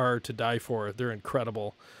mixes are to die for. They're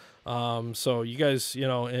incredible. So you guys, you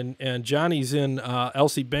know, and Johnny's in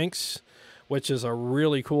Elsie Banks, which is a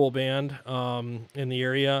really cool band in the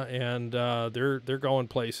area, and they're going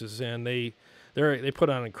places, and they put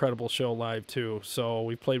on an incredible show live too. So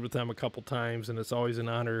we played with them a couple times, and it's always an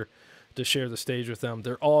honor to share the stage with them.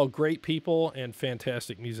 They're all great people and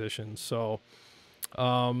fantastic musicians. So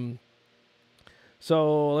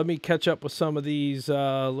so let me catch up with some of these.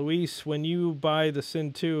 Luis, when you buy the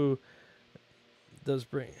SYN 2, does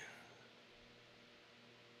bring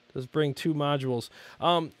 2 modules.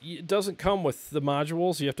 It doesn't come with the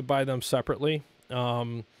modules. You have to buy them separately.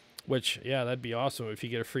 Which, yeah, that'd be awesome if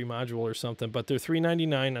you get a free module or something. But they're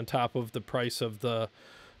 $3.99 on top of the price of the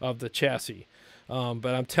chassis. But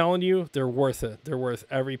I'm telling you, they're worth it. They're worth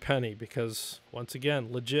every penny because, once again,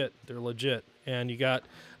 legit. They're legit. And you got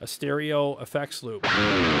a stereo effects loop. I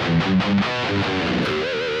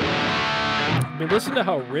mean, listen to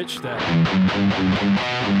how rich that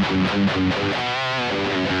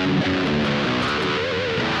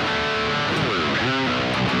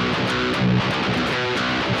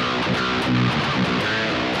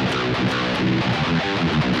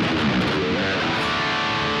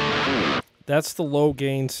That's the low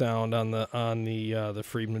gain sound on the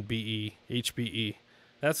Friedman HBE.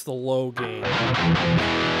 That's the low gain.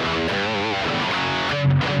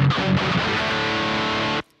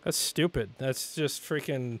 That's stupid. That's just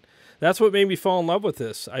freaking. That's what made me fall in love with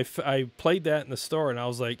this. I played that in the store and I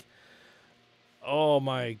was like, oh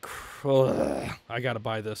my, I gotta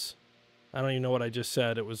buy this. I don't even know what I just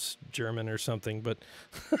said. It was German or something, but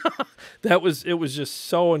it was just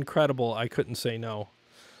so incredible. I couldn't say no.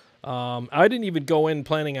 I didn't even go in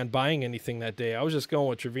planning on buying anything that day. I was just going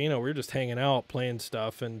with Trevino. We were just hanging out, playing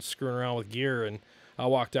stuff and screwing around with gear, and I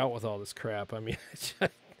walked out with all this crap. I mean,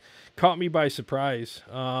 it caught me by surprise.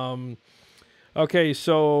 Okay,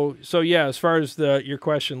 so yeah, as far as your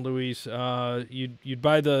question, Luis, you'd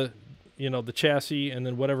buy the chassis and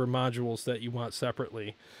then whatever modules that you want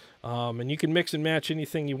separately. And you can mix and match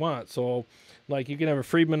anything you want. So, like, you can have a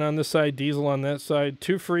Friedman on this side, Diezel on that side,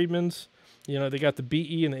 2 Friedmans. You know, they got the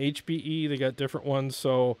BE and the HBE. They got different ones.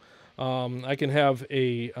 So, I can have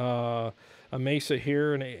a Mesa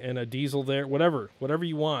here and a Diezel there, whatever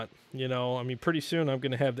you want. You know, I mean, pretty soon I'm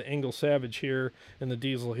going to have the Engel Savage here and the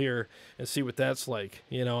Diezel here and see what that's like,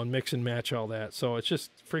 you know, and mix and match all that. So it's just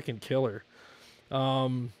freaking killer.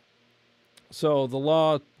 So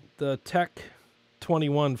the Tech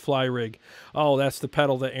 21 fly rig. Oh, that's the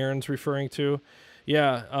pedal that Aaron's referring to.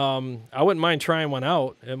 Yeah, I wouldn't mind trying one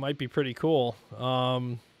out. It might be pretty cool.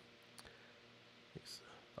 Oh,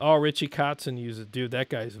 Richie Kotzen uses it. Dude, that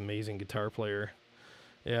guy's an amazing guitar player.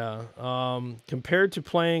 Yeah. Compared to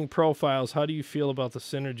playing profiles, how do you feel about the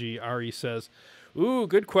synergy, Ari says? Ooh,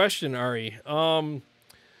 good question, Ari. I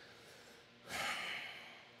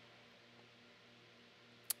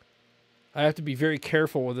have to be very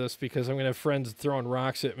careful with this because I'm going to have friends throwing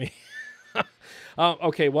rocks at me.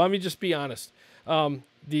 Okay, well, let me just be honest.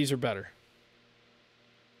 These are better.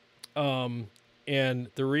 And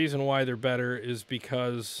the reason why they're better is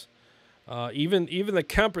because even the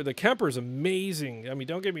Kemper is amazing. I mean,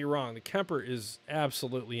 don't get me wrong. The Kemper is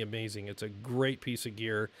absolutely amazing. It's a great piece of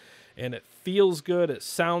gear, and it feels good. It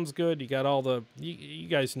sounds good. You got all the you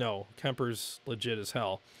guys know Kemper's legit as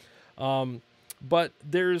hell. But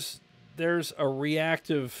there's a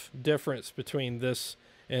reactive difference between this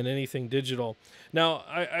and anything digital. Now,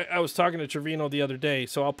 I was talking to Trevino the other day,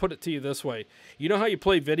 so I'll put it to you this way. You know how you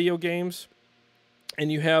play video games and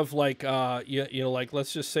you have like like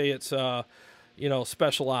let's just say it's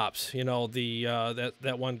Special Ops,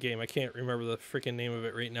 that one game. I can't remember the freaking name of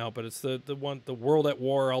it right now, but it's the World at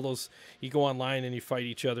War, all those, you go online and you fight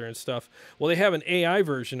each other and stuff. Well, they have an AI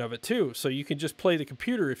version of it too, so you can just play the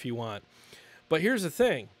computer if you want. But here's the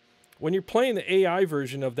thing. When you're playing the AI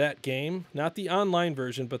version of that game, not the online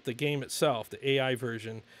version, but the game itself, the AI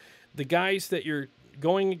version, the guys that you're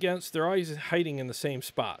going against, they're always hiding in the same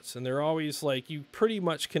spots. And they're always like, you pretty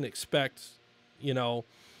much can expect,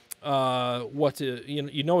 what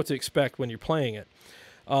to expect when you're playing it.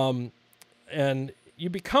 And you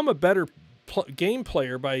become a better game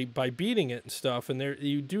player by beating it and stuff. And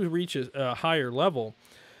you do reach a higher level.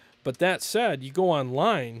 But that said, you go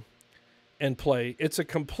online and play, it's a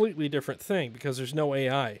completely different thing because there's no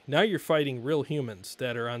AI. Now you're fighting real humans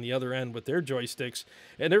that are on the other end with their joysticks,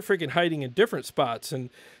 and they're freaking hiding in different spots and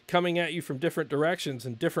coming at you from different directions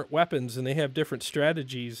and different weapons, and they have different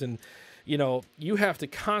strategies, and you have to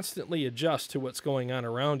constantly adjust to what's going on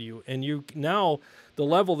around you. And now the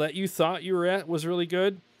level that you thought you were at was really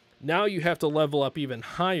good, Now you have to level up even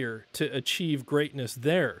higher to achieve greatness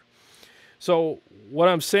there. So what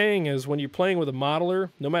I'm saying is when you're playing with a modeler,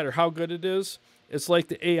 no matter how good it is, it's like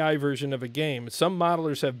the AI version of a game. Some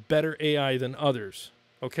modelers have better AI than others,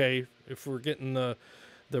 okay, if we're getting the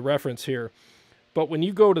reference here. But when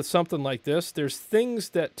you go to something like this, there's things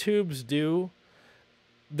that tubes do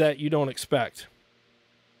that you don't expect.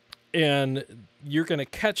 And you're going to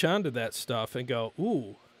catch on to that stuff and go,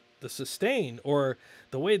 ooh, the sustain, or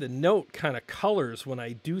the way the note kind of colors when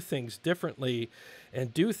I do things differently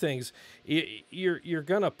and do things, you're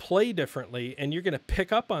going to play differently, and you're going to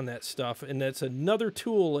pick up on that stuff, and that's another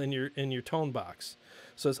tool in your tone box.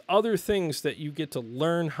 So it's other things that you get to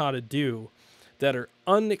learn how to do that are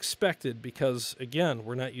unexpected because, again,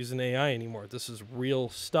 we're not using AI anymore. This is real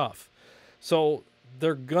stuff. So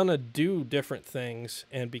they're going to do different things,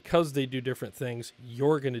 and because they do different things,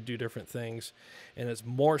 you're going to do different things, and it's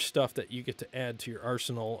more stuff that you get to add to your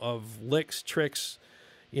arsenal of licks, tricks,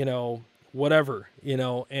 you know, whatever, you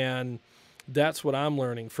know, and that's what I'm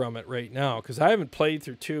learning from it right now, because I haven't played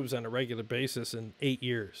through tubes on a regular basis in 8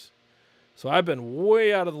 years. So I've been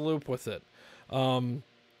way out of the loop with it.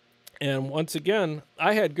 And once again,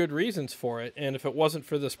 I had good reasons for it, and if it wasn't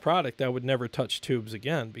for this product, I would never touch tubes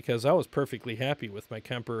again, because I was perfectly happy with my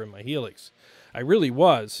Kemper and my Helix. I really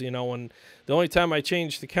was, you know, and the only time I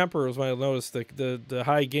changed the Kemper was when I noticed the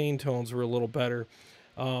high gain tones were a little better,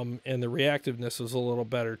 and the reactiveness was a little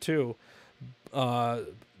better too.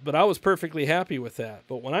 But I was perfectly happy with that.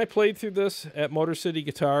 But when I played through this at Motor City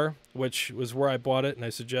Guitar, which was where I bought it, and I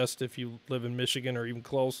suggest if you live in Michigan or even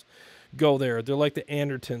close, go there. They're like the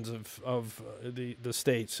Andertons of the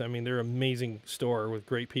States. I mean, they're an amazing store with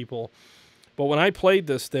great people. But when I played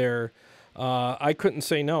this there, I couldn't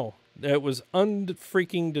say no. It was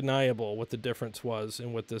unfreaking deniable what the difference was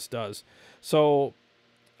and what this does. So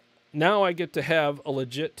now I get to have a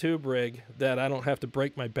legit tube rig that I don't have to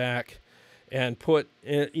break my back and put,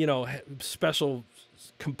 you know, special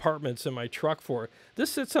compartments in my truck for. This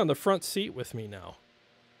sits on the front seat with me now,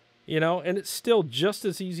 you know, and it's still just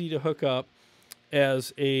as easy to hook up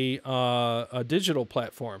as a digital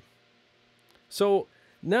platform. So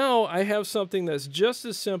now I have something that's just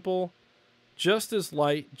as simple, just as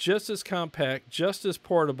light, just as compact, just as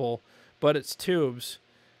portable, but it's tubes,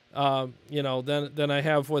 you know, than I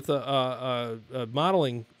have with a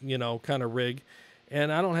modeling, you know, kind of rig.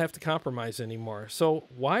 And I don't have to compromise anymore. So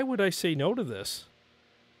why would I say no to this?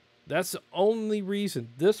 That's the only reason.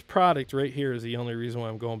 This product right here is the only reason why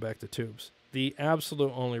I'm going back to tubes. The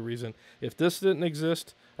absolute only reason. If this didn't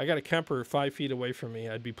exist, I got a Kemper 5 feet away from me,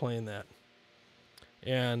 I'd be playing that.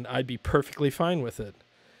 And I'd be perfectly fine with it.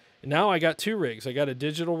 Now I got two rigs. I got a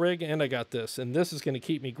digital rig and I got this. And this is going to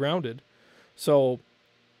keep me grounded. So,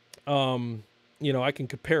 you know, I can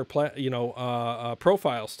compare,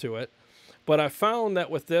 profiles to it. But I found that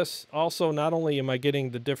with this, also, not only am I getting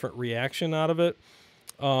the different reaction out of it,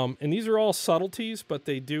 and these are all subtleties, but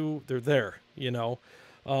they're there, you know.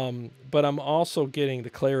 But I'm also getting the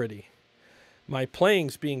clarity. My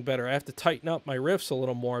playing's being better. I have to tighten up my riffs a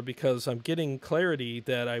little more because I'm getting clarity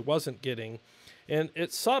that I wasn't getting. And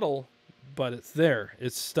it's subtle, but it's there.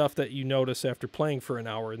 It's stuff that you notice after playing for an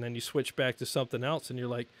hour, and then you switch back to something else, and you're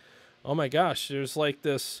like, oh my gosh, there's like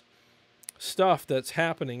this stuff that's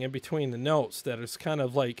happening in between the notes that is kind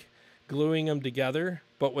of like gluing them together.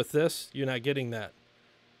 But with this, you're not getting that.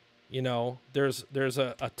 You know, there's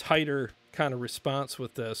a tighter kind of response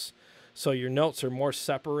with this. So your notes are more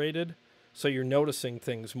separated. So you're noticing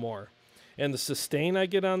things more. And the sustain I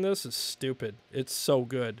get on this is stupid. It's so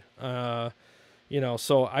good. You know,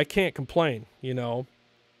 so I can't complain, you know.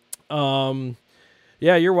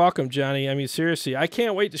 Yeah, you're welcome, Johnny. I mean, seriously, I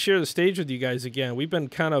can't wait to share the stage with you guys again. We've been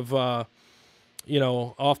kind of, you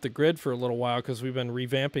know, off the grid for a little while because we've been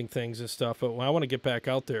revamping things and stuff. But I want to get back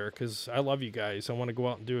out there because I love you guys. I want to go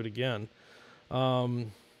out and do it again.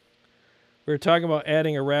 We were talking about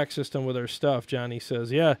adding a rack system with our stuff, Johnny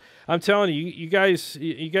says. Yeah, I'm telling you, you guys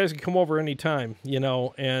can come over anytime, you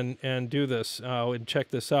know, and do this and check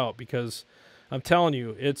this out because I'm telling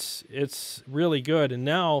you, it's really good. And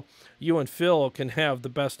now you and Phil can have the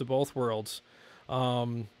best of both worlds.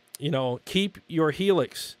 You know, keep your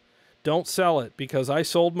Helix. Don't sell it because I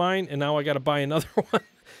sold mine and now I got to buy another one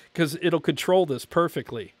because it'll control this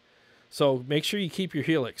perfectly. So make sure you keep your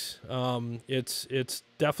Helix. It's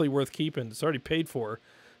definitely worth keeping. It's already paid for,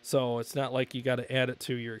 so it's not like you got to add it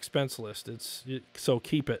to your expense list. So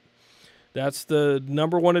keep it. That's the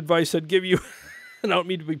number one advice I'd give you. I don't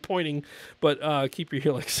mean to be pointing, but keep your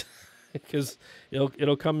Helix because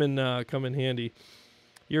it'll come in handy.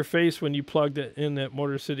 your face when you plugged it in that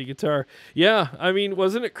Motor City guitar. Yeah, I mean,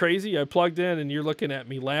 wasn't it crazy? I plugged in and you're looking at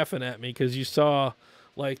me, laughing at me because you saw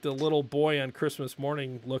like the little boy on Christmas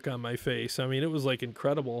morning look on my face. I mean, it was like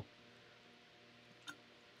incredible.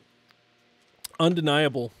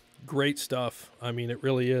 Undeniable. Great stuff. I mean, it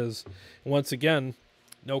really is. Once again,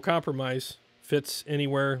 no compromise. Fits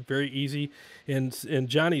anywhere. Very easy. And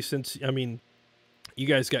Johnny, since, I mean, you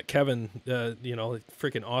guys got Kevin, you know,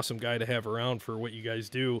 freaking awesome guy to have around for what you guys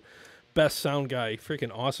do. Best sound guy.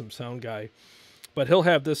 Freaking awesome sound guy. But he'll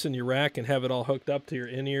have this in your rack and have it all hooked up to your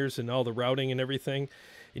in-ears and all the routing and everything.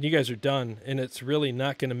 And you guys are done. And it's really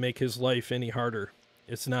not going to make his life any harder.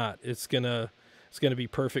 It's not. It's gonna be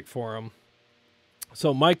perfect for him.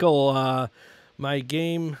 So, Michael, my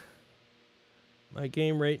game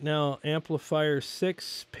right now, amplifier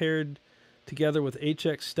 6 paired together with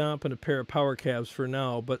HX Stomp and a pair of power cabs for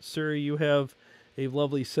now. But, sir, you have a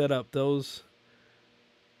lovely setup. Those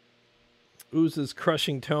oozes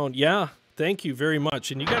crushing tone. Yeah, thank you very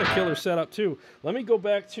much. And you got a killer setup, too. Let me go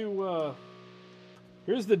back to,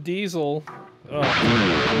 here's the Diezel.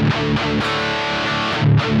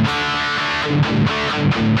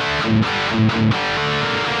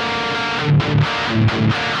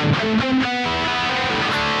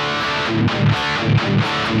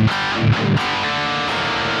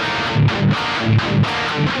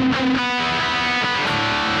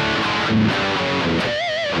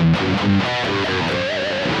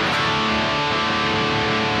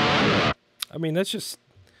 I mean, that's just,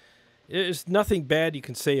 there's nothing bad you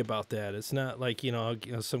can say about that. It's not like, you know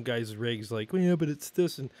some guys' rigs like, well, yeah, but it's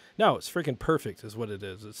this. And no, it's freaking perfect is what it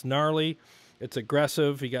is. It's gnarly. It's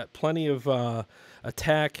aggressive. You got plenty of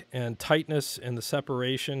attack and tightness and the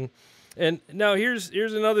separation. And now here's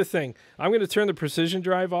another thing. I'm going to turn the precision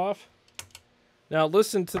drive off. Now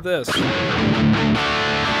listen to this.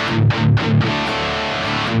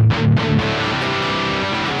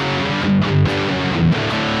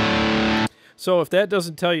 So if that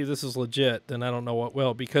doesn't tell you this is legit, then I don't know what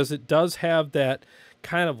will, because it does have that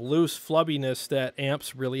kind of loose flubbiness that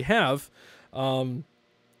amps really have.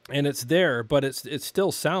 And it's there, but it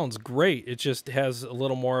still sounds great. It just has a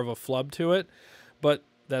little more of a flub to it, but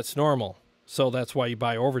that's normal. So that's why you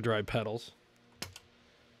buy overdrive pedals.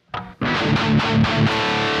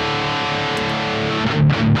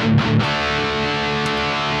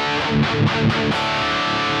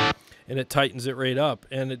 And it tightens it right up.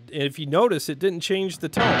 And if you notice, it didn't change the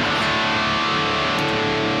tone.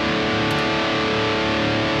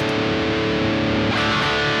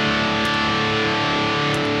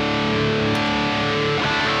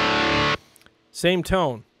 Same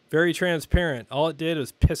tone, very transparent. All it did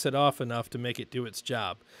was piss it off enough to make it do its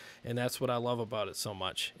job. And that's what I love about it so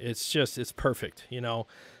much. It's perfect, you know.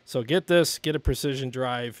 So get this, get a precision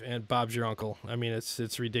drive, and Bob's your uncle. I mean,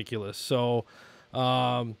 it's ridiculous. So,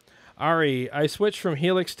 Ari, I switched from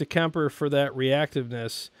Helix to Kemper for that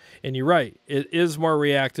reactiveness, and you're right. It is more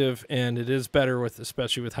reactive, and it is better with,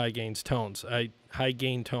 especially with high gain tones. High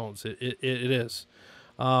gain tones. It is.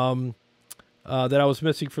 That I was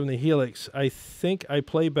missing from the Helix. I think I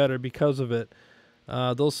play better because of it.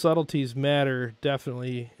 Those subtleties matter,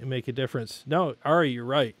 definitely, and make a difference. No, Ari, you're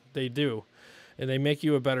right. They do, and they make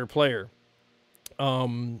you a better player.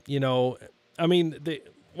 You know, I mean,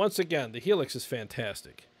 once again, the Helix is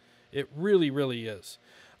fantastic. It really, really is.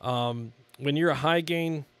 When you're a high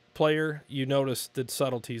gain player, you notice the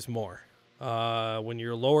subtleties more. When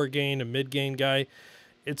you're a lower gain, a mid gain guy,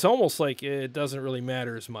 it's almost like it doesn't really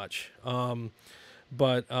matter as much.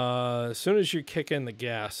 But as soon as you kick in the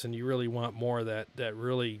gas and you really want more of that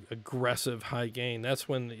really aggressive high gain, that's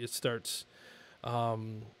when it starts.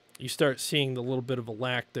 You start seeing the little bit of a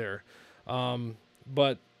lack there.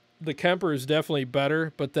 But the Kemper is definitely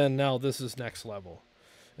better. But then now this is next level.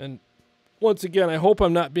 And once again, I hope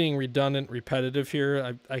I'm not being redundant, repetitive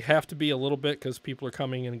here. I have to be a little bit because people are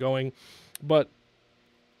coming and going. But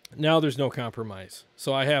now there's no compromise.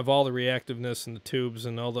 So I have all the reactiveness and the tubes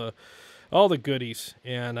and all the goodies,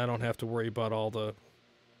 and I don't have to worry about all the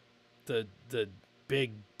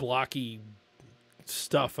big blocky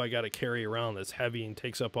stuff I got to carry around that's heavy and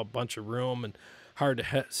takes up a bunch of room and hard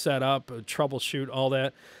to set up, troubleshoot, all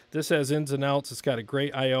that. This has ins and outs. It's got a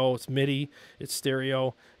great I/O. It's MIDI. It's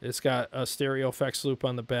stereo. It's got a stereo effects loop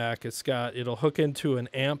on the back. It'll hook into an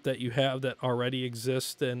amp that you have that already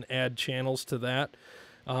exists and add channels to that.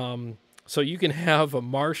 So you can have a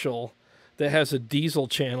Marshall that has a Diezel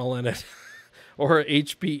channel in it or an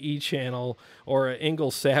HBE channel or an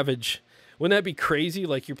Ingalls Savage. Wouldn't that be crazy?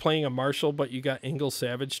 Like you're playing a Marshall, but you got Ingalls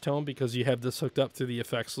Savage tone because you have this hooked up through the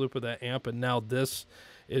effects loop of that amp, and now this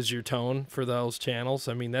is your tone for those channels.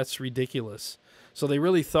 I mean, that's ridiculous. So they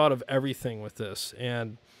really thought of everything with this.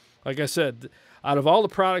 And like I said, out of all the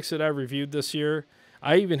products that I've reviewed this year,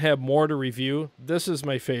 I even have more to review. This is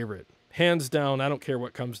my favorite. Hands down, I don't care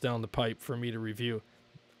what comes down the pipe for me to review.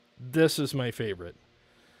 This is my favorite.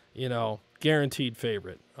 You know, guaranteed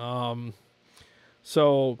favorite.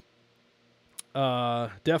 So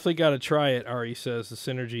definitely got to try it, Ari says, the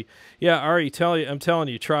Synergy. Yeah, Ari, I'm telling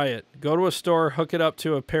you, try it. Go to a store, hook it up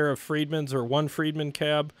to a pair of Friedmans or one Friedman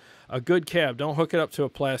cab, a good cab. Don't hook it up to a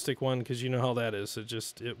plastic one because you know how that is.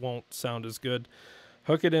 It won't sound as good.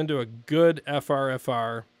 Hook it into a good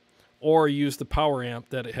FR, or use the power amp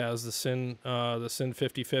that it has, the SYN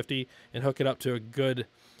 5050, and hook it up to a good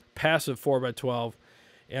passive 4x12.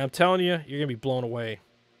 And I'm telling you, you're going to be blown away.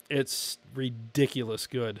 It's ridiculous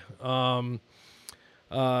good. So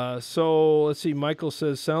let's see. Michael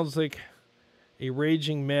says, sounds like a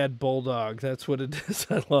raging mad bulldog. That's what it is.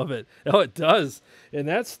 I love it. Oh, it does. And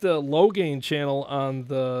that's the low gain channel on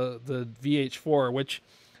the VH4, which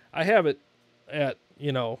I have it at,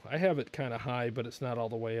 you know, I have it kind of high, but it's not all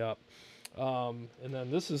the way up. And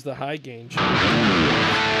then this is the high gain channel.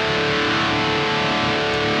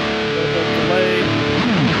 A little bit of delay.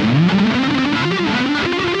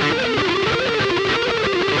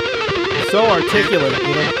 So articulate, you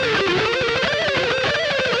know.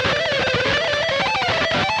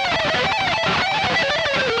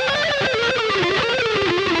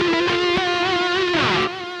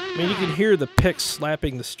 I mean, you can hear the picks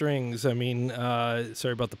slapping the strings. I mean,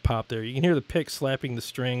 sorry about the pop there. You can hear the picks slapping the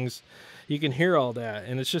strings. You can hear all that,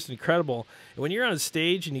 and it's just incredible. And when you're on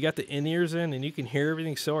stage and you got the in-ears in and you can hear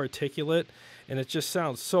everything so articulate, and it just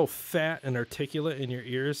sounds so fat and articulate in your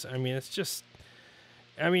ears, I mean, it's just...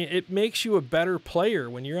 I mean, it makes you a better player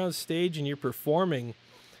when you're on stage and you're performing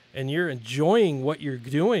and you're enjoying what you're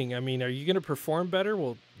doing. I mean, are you going to perform better?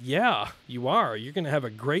 Well, yeah, you are. You're going to have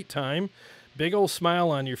a great time, big old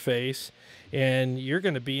smile on your face, and you're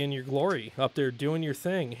going to be in your glory up there doing your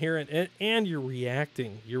thing here, and you're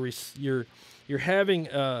reacting. You're having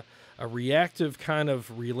a reactive kind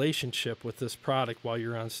of relationship with this product while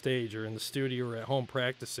you're on stage or in the studio or at home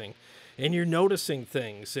practicing, and you're noticing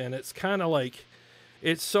things, and it's kind of like...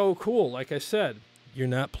 It's so cool. Like I said, you're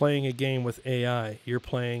not playing a game with AI. You're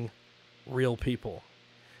playing real people.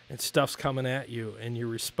 And stuff's coming at you, and you're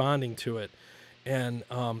responding to it and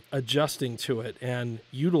adjusting to it and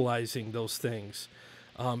utilizing those things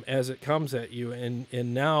as it comes at you.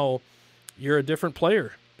 And now you're a different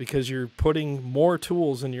player because you're putting more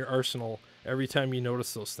tools in your arsenal every time you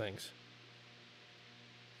notice those things.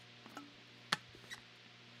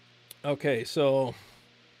 Okay, so...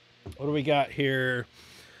 what do we got here?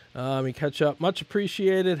 Let me catch up. Much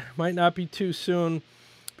appreciated. Might not be too soon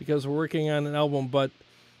because we're working on an album, but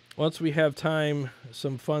once we have time,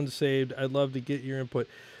 some funds saved, I'd love to get your input.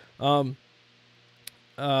 He's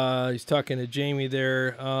talking to Jamie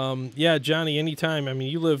there. Yeah, Johnny, anytime. I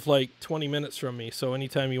mean, you live like 20 minutes from me, so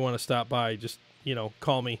anytime you want to stop by, just, you know,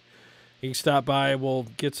 call me. You can stop by. We'll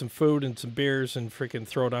get some food and some beers and freaking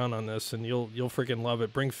throw down on this, and you'll freaking love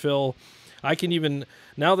it. Bring Phil. I can even,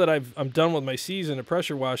 now that I'm done with my season of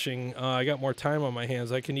pressure washing, I got more time on my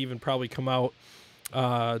hands. I can even probably come out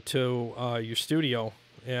to your studio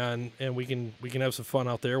and we can have some fun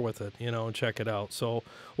out there with it, you know, and check it out. So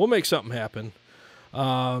we'll make something happen.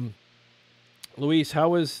 Luis,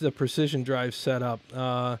 how is the precision drive set up?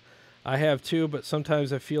 I have two, but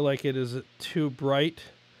sometimes I feel like it is too bright.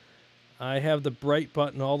 I have the bright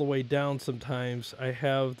button all the way down sometimes. I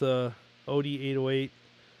have the OD808.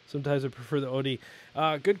 Sometimes I prefer the OD.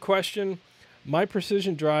 Good question. My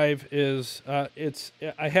precision drive is, I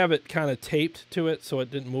have it kind of taped to it so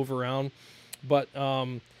it didn't move around. But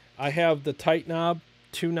I have the tight knob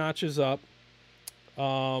 2 notches up.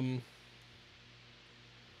 The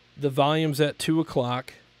volume's at 2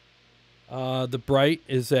 o'clock. The bright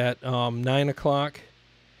is at 9 o'clock.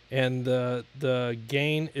 And the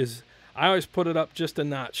gain is, I always put it up just a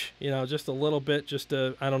notch, you know, just a little bit, just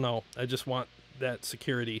I don't know. I just want that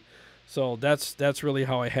security. So that's really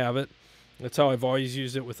how I have it. That's how I've always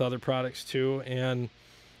used it with other products too. And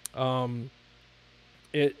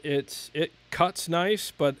it cuts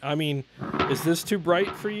nice, but I mean, is this too bright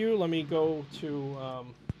for you? Let me go to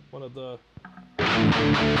one of the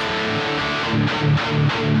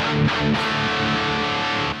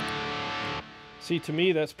see, to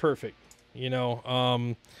me that's perfect, you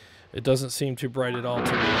know. It doesn't seem too bright at all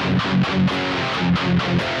to me.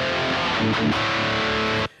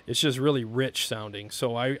 It's just really rich sounding,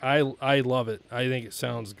 so I love it. I think it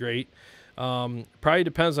sounds great. Probably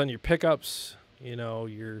depends on your pickups, you know,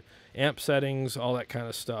 your amp settings, all that kind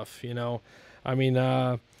of stuff, you know. I mean,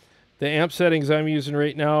 The amp settings I'm using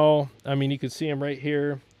right now, I mean, you can see them right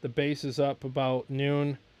here. The bass is up about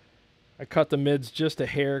noon. I cut the mids just a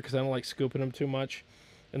hair because I don't like scooping them too much.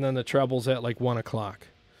 And then the treble's at like 1 o'clock.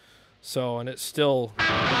 So, and it's still...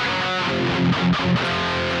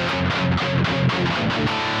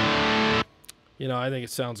 You know, I think it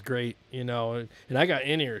sounds great, you know, and I got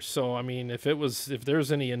in-ears, so I mean, if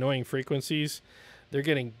there's any annoying frequencies, they're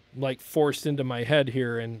getting like forced into my head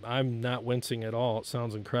here, and I'm not wincing at all. It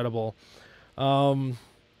sounds incredible.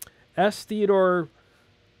 S. Theodore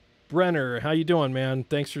Brenner, how you doing, man?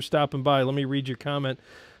 Thanks for stopping by. Let me read your comment.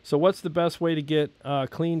 So what's the best way to get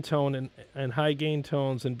clean tone and high gain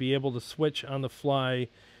tones and be able to switch on the fly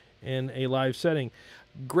in a live setting?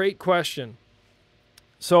 Great question.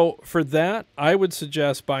 So for that, I would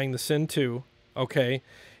suggest buying the SYN 2, okay,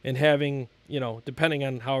 and having, you know, depending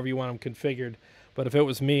on however you want them configured. But if it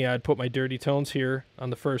was me, I'd put my dirty tones here on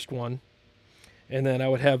the first one. And then I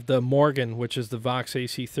would have the Morgan, which is the Vox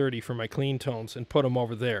AC30 for my clean tones, and put them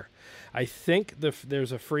over there. I think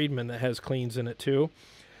there's a Friedman that has cleans in it too.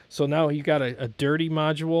 So now you got a dirty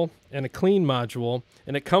module and a clean module,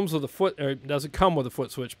 and it comes with a foot, or it doesn't come with a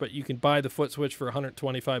foot switch, but you can buy the foot switch for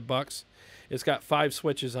 125 bucks. It's got 5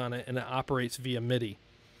 switches on it, and it operates via MIDI.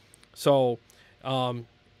 So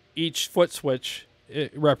each foot switch,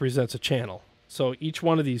 it represents a channel. So each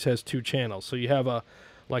one of these has 2 channels. So you have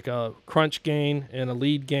like a crunch gain and a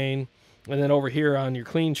lead gain. And then over here on your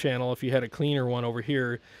clean channel, if you had a cleaner one over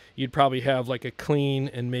here, you'd probably have like a clean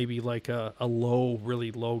and maybe like a low,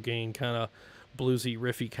 really low gain kind of bluesy,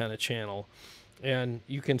 riffy kind of channel. And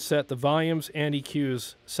you can set the volumes and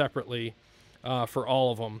EQs separately for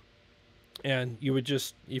all of them. And you would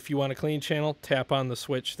just, if you want a clean channel, tap on the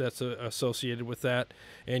switch that's associated with that,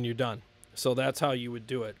 and you're done. So that's how you would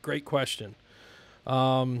do it. Great question.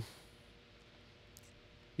 Yeah,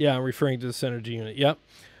 I'm referring to the Synergy unit. Yep.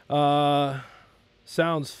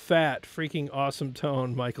 Sounds fat. Freaking awesome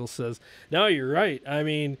tone, Michael says. No, you're right. I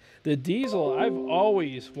mean, the Diezel, I've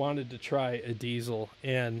always wanted to try a Diezel,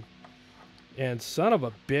 and son of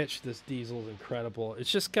a bitch, this Diezel is incredible.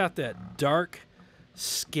 It's just got that dark,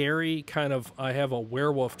 scary kind of, I have a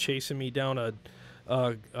werewolf chasing me down a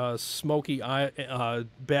smoky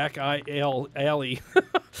back alley.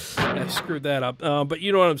 I screwed that up. But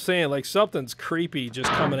you know what I'm saying? Like something's creepy just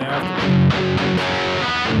coming after me.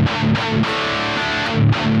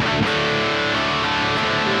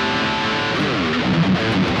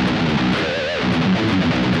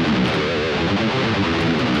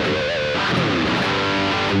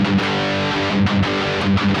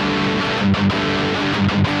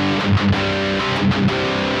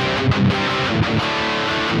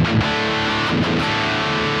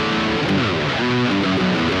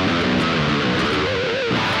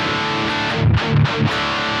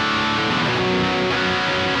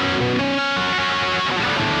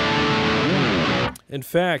 In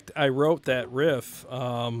fact, I wrote that riff,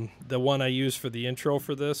 the one I used for the intro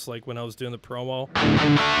for this, like when I was doing the promo.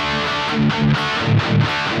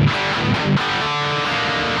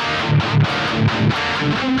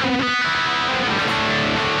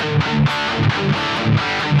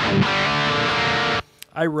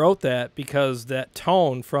 I wrote that because that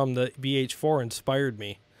tone from the VH4 inspired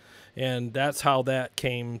me. And that's how that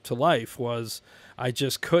came to life, was I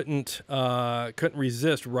just couldn't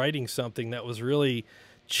resist writing something that was really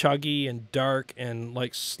chuggy and dark and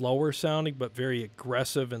like slower sounding, but very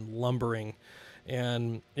aggressive and lumbering.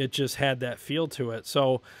 And it just had that feel to it.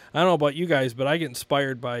 So I don't know about you guys, but I get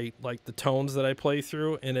inspired by like the tones that I play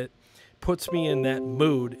through, and it puts me in that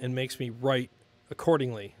mood and makes me write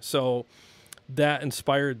accordingly. So that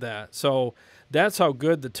inspired that. So that's how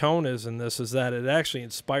good the tone is in this, is that it actually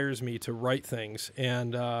inspires me to write things.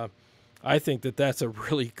 And I think that that's a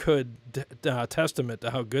really good testament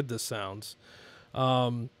to how good this sounds.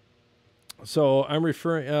 So I'm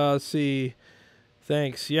referring, see,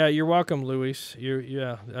 thanks. Yeah, you're welcome, Luis.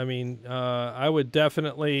 Yeah, I mean, I would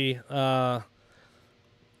definitely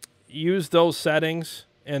use those settings,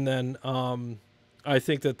 and then I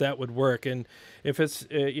think that would work. And if it's,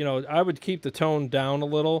 you know, I would keep the tone down a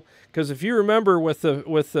little, because if you remember with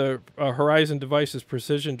the Horizon Devices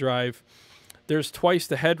Precision Drive, there's twice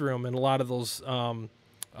the headroom in a lot of those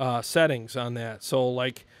settings on that. So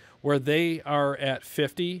like where they are at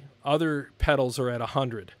 50, other pedals are at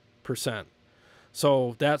 100%.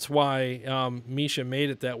 So that's why Misha made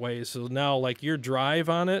it that way. So now like your drive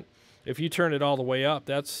on it, if you turn it all the way up,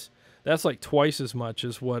 that's like twice as much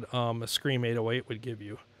as what a Scream 808 would give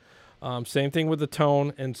you. Same thing with the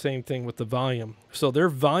tone, and same thing with the volume. So their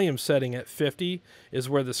volume setting at 50 is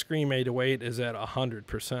where the Scream 808 is at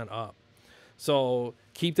 100% up. So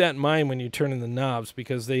keep that in mind when you're turning the knobs,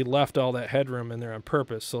 because they left all that headroom in there on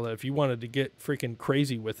purpose so that if you wanted to get freaking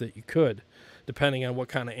crazy with it, you could, depending on what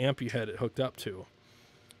kind of amp you had it hooked up to.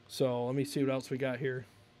 So let me see what else we got here.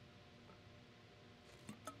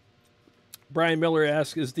 Brian Miller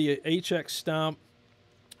asks, is the HX Stomp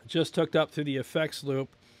just hooked up to the effects loop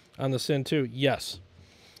on the SYN 2? Yes.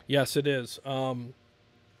 Yes, it is.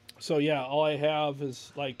 So yeah, all I have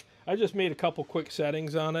is, like, I just made a couple quick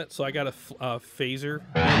settings on it. So I got a phaser.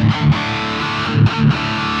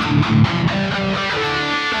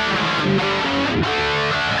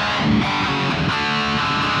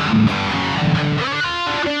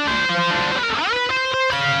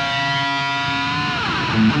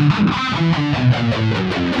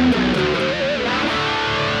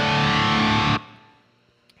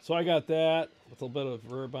 So I got that with a bit of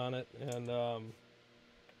reverb on it,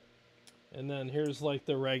 and then here's like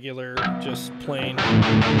the regular, just plain,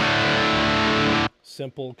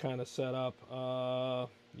 simple kind of setup.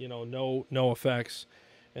 You know, no effects,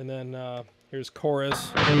 and then here's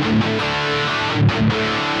chorus.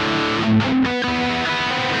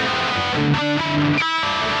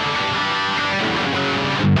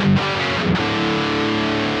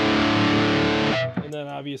 And then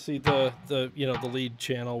obviously the lead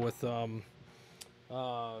channel with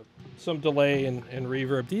some delay and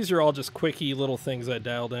reverb. These are all just quickie little things I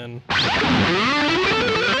dialed in.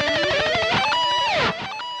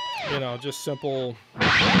 You know, just simple.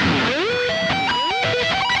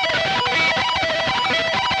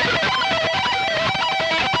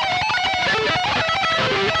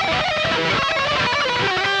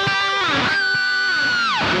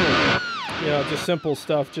 You know, just simple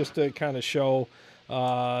stuff just to kind of show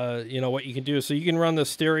what you can do. So you can run the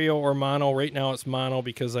stereo or mono. Right now it's mono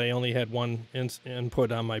because I only had one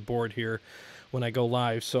input on my board here when I go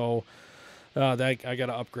live. So I got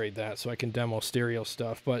to upgrade that so I can demo stereo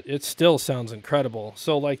stuff. But it still sounds incredible.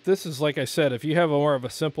 So like this is, like I said, if you have more of a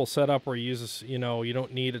simple setup where you use, you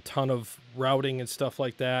don't need a ton of routing and stuff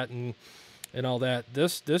like that and all that.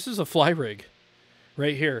 This is a fly rig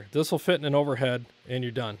right here. This will fit in an overhead and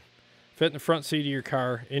you're done. Fit in the front seat of your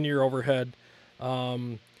car, in your overhead.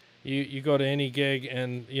 You go to any gig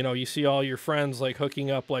and you see all your friends like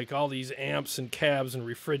hooking up like all these amps and cabs and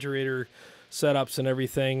refrigerator setups and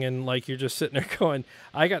everything, and like you're just sitting there going,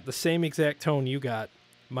 I got the same exact tone you got.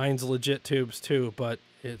 Mine's legit tubes too, but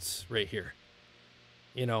it's right here.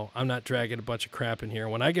 I'm not dragging a bunch of crap in here.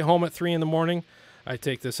 When I get home at 3 in the morning, I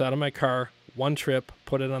take this out of my car, one trip,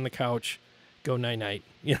 put it on the couch, go night-night,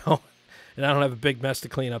 and I don't have a big mess to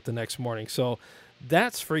clean up the next morning. So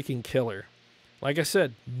that's freaking killer. Like I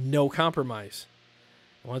said, no compromise.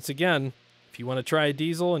 Once again, if you want to try a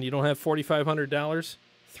Diezel and you don't have $4,500,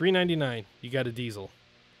 $399, you got a Diezel.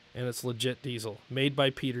 And it's legit Diezel, made by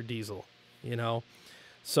Peter Diezel,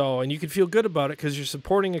 So, and you can feel good about it because you're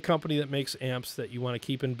supporting a company that makes amps that you want to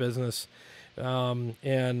keep in business.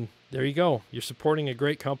 And there you go. You're supporting a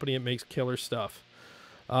great company that makes killer stuff.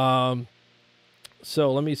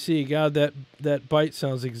 So let me see. God, that bite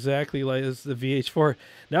sounds exactly like the VH4.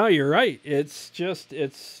 No, you're right. It's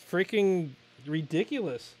freaking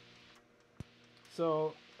ridiculous.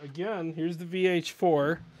 So again, here's the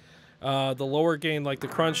VH4. The lower gain, like the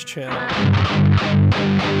crunch channel.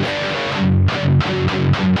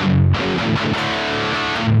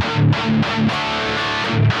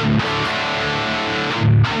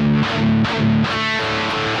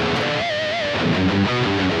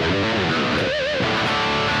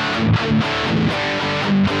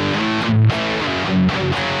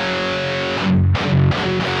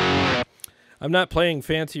 I'm not playing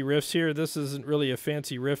fancy riffs here. This isn't really a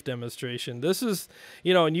fancy riff demonstration. This is,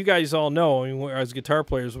 and you guys all know, as guitar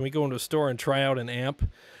players, when we go into a store and try out an amp,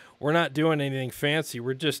 we're not doing anything fancy.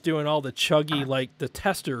 We're just doing all the chuggy, like the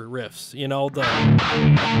tester riffs,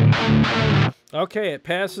 Okay, it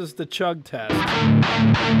passes the chug test.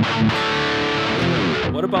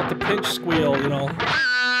 What about the pinch squeal,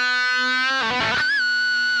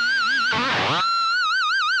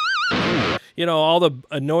 all the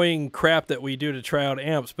annoying crap that we do to try out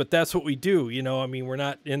amps, but that's what we do, we're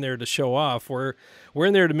not in there to show off. We're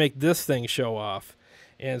in there to make this thing show off.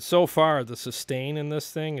 And so far, the sustain in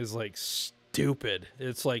this thing is like stupid.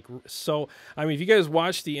 It's like, so, if you guys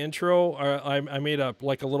watch the intro, I made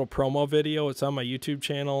like a little promo video. It's on my YouTube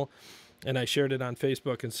channel, and I shared it on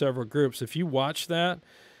Facebook and several groups. If you watch that,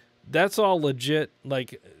 that's all legit,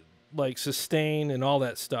 like sustain and all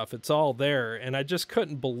that stuff. It's all there. And I just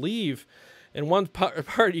couldn't believe, in one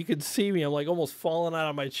part you could see me, I'm like almost falling out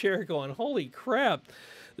of my chair going, holy crap,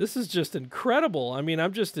 this is just incredible.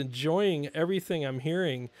 I'm just enjoying everything I'm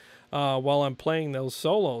hearing. while I'm playing those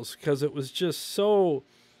solos, because it was just so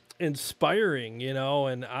inspiring, you know,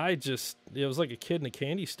 and it was like a kid in a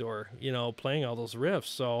candy store, you know, playing all those riffs.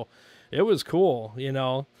 So it was cool, you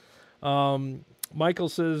know. Michael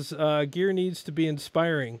says, gear needs to be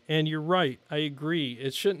inspiring. And you're right. I agree.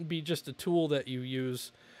 It shouldn't be just a tool that you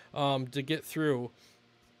use to get through,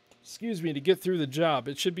 to get through the job.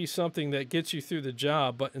 It should be something that gets you through the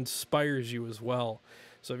job, but inspires you as well.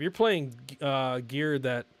 So if you're playing gear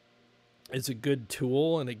that is a good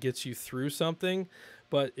tool and it gets you through something,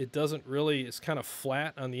 but it doesn't really, it's kind of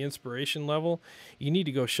flat on the inspiration level, you need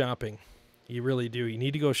to go shopping. You really do. You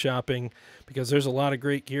need to go shopping, because there's a lot of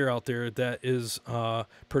great gear out there that is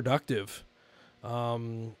productive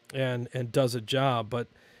and does a job, but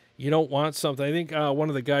you don't want something. I think one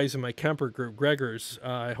of the guys in my Kemper group, Gregor's,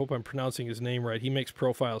 I hope I'm pronouncing his name right, he makes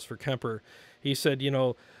profiles for Kemper. He said, you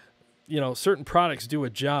know, certain products do a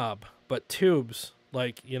job, but tubes,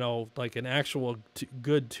 like an actual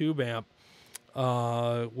good tube amp,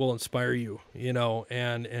 will inspire you, you know,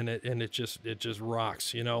 and it just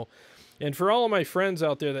rocks, you know. And for all of my friends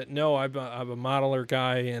out there that know, I'm a modeler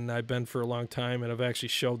guy, and I've been for a long time, and I've actually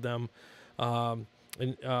showed them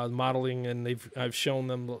modeling, and I've shown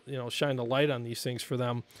them, you know, shine the light on these things for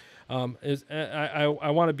them. I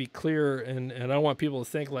want to be clear, and I don't want people to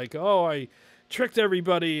think like, oh, I tricked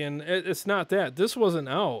everybody, and it's not that. This wasn't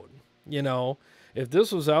out, you know. If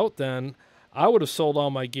this was out, then I would have sold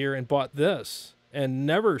all my gear and bought this and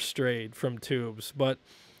never strayed from tubes. But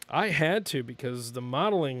I had to, because the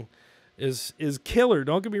modeling is killer.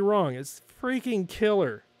 Don't get me wrong. It's freaking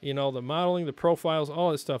killer. You know, the modeling, the profiles,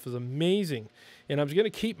 all that stuff is amazing. And I'm going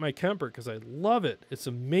to keep my Kemper because I love it. It's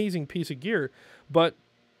an amazing piece of gear. But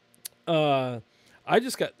I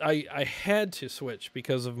had to switch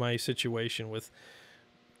because of my situation with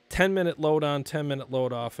 10-minute load on, 10-minute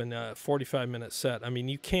load off, and a 45-minute set. I mean,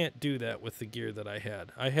 you can't do that with the gear that I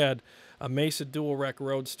had. I had a Mesa Dual Rec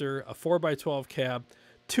Roadster, a 4x12 cab,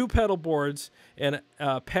 2 pedal boards, and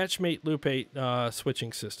a Patchmate Loop 8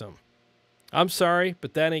 switching system. I'm sorry,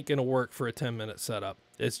 but that ain't going to work for a 10-minute setup.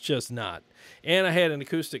 It's just not. And I had an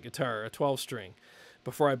acoustic guitar, a 12-string,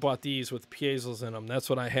 before I bought these with piezos in them. That's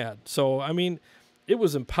what I had. So, I mean, it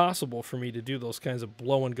was impossible for me to do those kinds of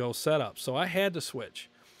blow-and-go setups. So I had to switch.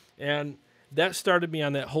 And that started me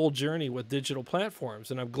on that whole journey with digital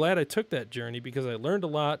platforms. And I'm glad I took that journey, because I learned a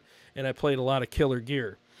lot and I played a lot of killer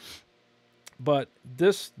gear. But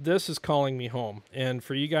this is calling me home. And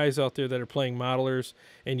for you guys out there that are playing modelers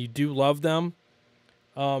and you do love them,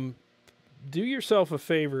 do yourself a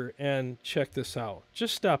favor and check this out.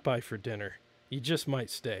 Just stop by for dinner. You just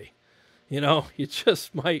might stay. You know, you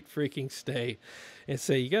just might freaking stay and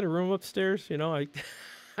say, you got a room upstairs? You know,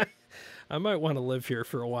 I might want to live here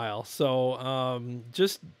for a while. So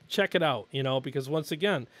just check it out, you know, because once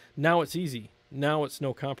again, now it's easy. Now it's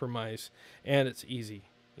no compromise, and it's easy.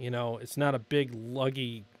 You know, it's not a big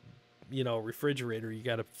luggy, you know, refrigerator you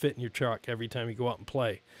got to fit in your truck every time you go out and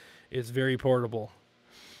play. It's very portable,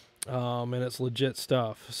 and it's legit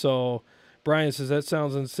stuff. So Brian says, that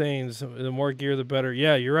sounds insane. So the more gear, the better.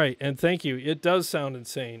 Yeah, you're right. And thank you. It does sound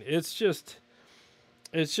insane. It's just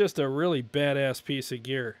a really badass piece of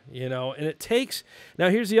gear, you know. And it takes, now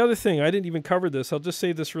here's the other thing. I didn't even cover this. I'll just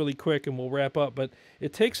say this really quick and we'll wrap up. But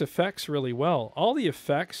it takes effects really well. All the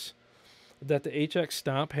effects that the HX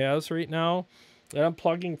Stomp has right now, and I'm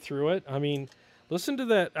plugging through it. I mean, listen to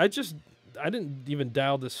that. I didn't even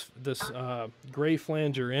dial this gray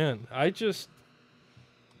flanger in. I just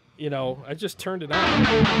turned it on.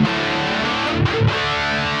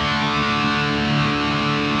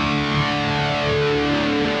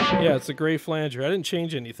 Yeah, it's a gray flanger. I didn't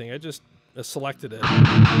change anything. I just selected it.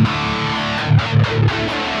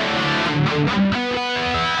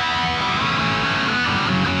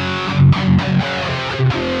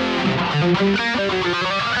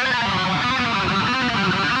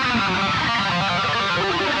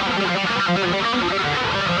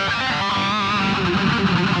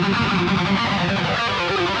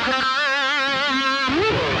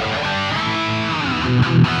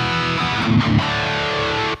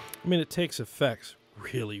 I mean, it takes effects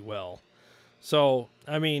really well. So,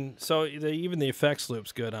 I mean, even the effects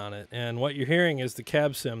loop's good on it. And what you're hearing is the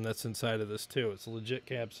cab sim that's inside of this, too. It's a legit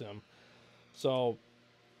cab sim. So,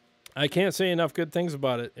 I can't say enough good things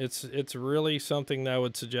about it. It's really something that I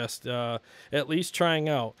would suggest at least trying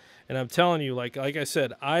out. And I'm telling you, like I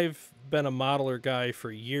said, I've been a modeler guy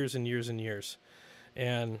for years and years and years.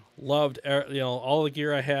 And loved, all the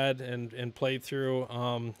gear I had and played through.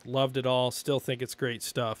 Loved it all. Still think it's great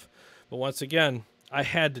stuff. But once again, I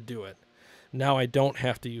had to do it. now I don't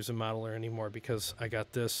have to use a modeler anymore because I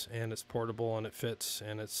got this and it's portable and it fits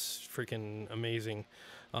and it's freaking amazing.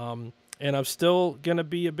 And I'm still going to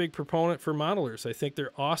be a big proponent for modelers. I think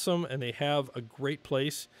they're awesome and they have a great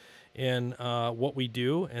place in what we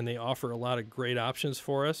do, and they offer a lot of great options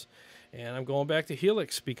for us. And I'm going back to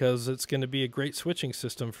Helix because it's going to be a great switching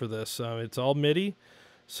system for this. It's all MIDI,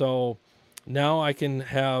 so now I can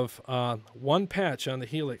have one patch on the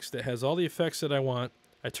Helix that has all the effects that I want.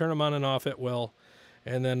 I turn them on and off at will,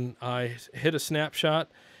 and then I hit a snapshot,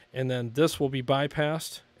 and then this will be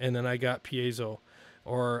bypassed, and then I got piezo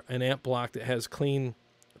or an amp block that has clean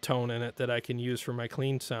tone in it that I can use for my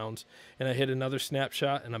clean sounds, and I hit another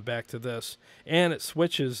snapshot and I'm back to this, and it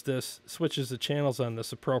switches the channels on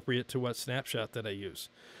this appropriate to what snapshot that I use.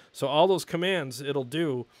 So all those commands it'll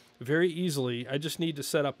do very easily. I just need to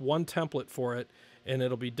set up one template for it and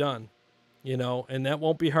it'll be done, you know, and that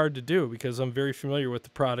won't be hard to do because I'm very familiar with the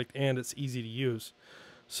product and it's easy to use.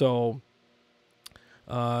 So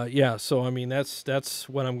yeah, so I mean that's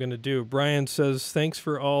what I'm gonna do. Brian says thanks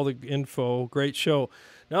for all the info, great show.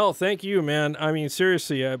 No, thank you, man. I mean,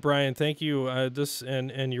 seriously, Brian, thank you.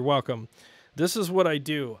 And you're welcome. This is what I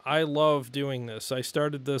do. I love doing this. I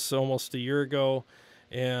started this almost a year ago,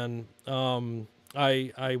 and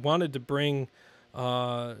I wanted to bring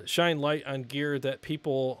shine light on gear that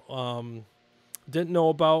people didn't know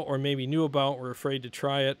about or maybe knew about, were afraid to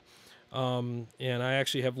try it. And I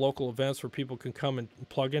actually have local events where people can come and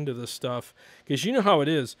plug into this stuff, because you know how it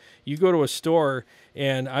is. You go to a store,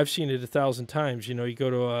 and I've seen it 1,000 times. You know, you go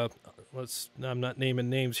to I'm not naming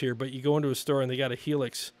names here, but you go into a store and they got a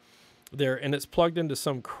Helix there, and it's plugged into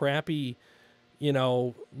some crappy, you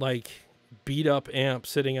know, like beat up amp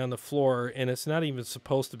sitting on the floor, and it's not even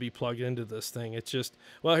supposed to be plugged into this thing. It's just,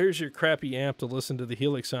 well, here's your crappy amp to listen to the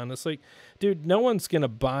Helix on. It's like, dude, no one's gonna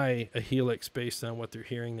buy a Helix based on what they're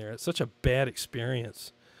hearing there. It's such a bad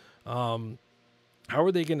experience. How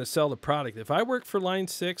are they gonna sell the product? If I worked for Line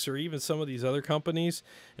 6 or even some of these other companies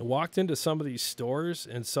and walked into some of these stores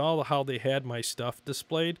and saw how they had my stuff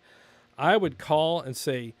displayed, I would call and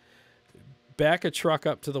say, back a truck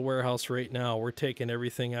up to the warehouse right now. We're taking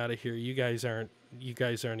everything out of here. You guys aren't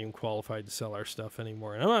even qualified to sell our stuff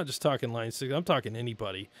anymore. And I'm not just talking Line 6. I'm talking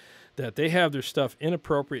anybody that they have their stuff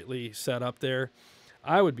inappropriately set up there.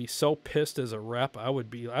 I would be so pissed as a rep. I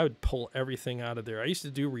would pull everything out of there. I used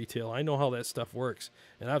to do retail. I know how that stuff works,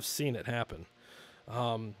 and I've seen it happen.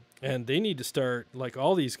 And they need to start, like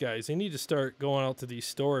all these guys, they need to start going out to these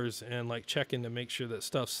stores and like checking to make sure that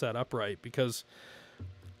stuff's set up right, because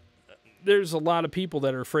there's a lot of people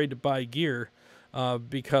that are afraid to buy gear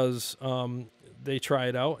because they try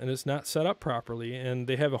it out and it's not set up properly, and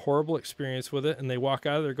they have a horrible experience with it, and they walk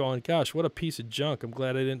out of there going, gosh, what a piece of junk. I'm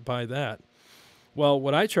glad I didn't buy that. Well,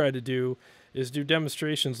 what I try to do is do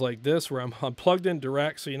demonstrations like this where I'm plugged in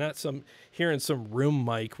direct, so you're not hearing some room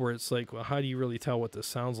mic where it's like, well, how do you really tell what this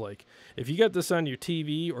sounds like? If you got this on your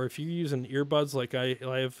TV, or if you're using earbuds like I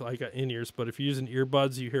got in-ears, but if you're using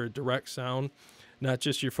earbuds, you hear a direct sound, not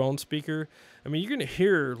just your phone speaker. I mean, you're going to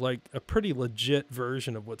hear like a pretty legit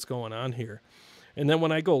version of what's going on here. And then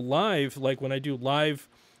when I go live, like when I do live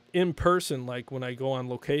in person, like when I go on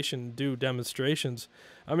location, do demonstrations,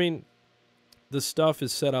 I mean, the stuff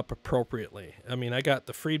is set up appropriately. I mean, I got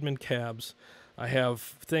the Friedman cabs. I have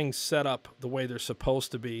things set up the way they're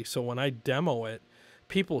supposed to be. So when I demo it,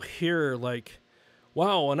 people hear like,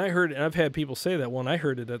 wow, when I heard it, and I've had people say that, when I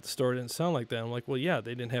heard it at the store, it didn't sound like that. I'm like, well, yeah,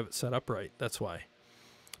 they didn't have it set up right. That's why.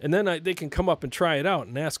 And then they can come up and try it out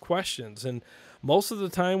and ask questions. And most of the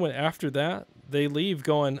time after that, they leave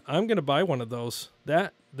going, I'm going to buy one of those.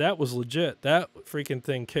 That was legit. That freaking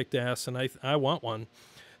thing kicked ass, and I want one.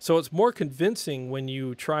 So it's more convincing when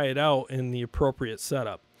you try it out in the appropriate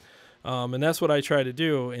setup. And that's what I try to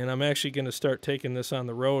do. And I'm actually going to start taking this on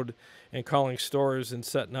the road and calling stores and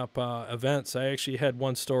setting up events. I actually had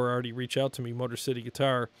one store already reach out to me, Motor City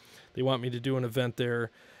Guitar. They want me to do an event there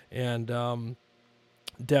and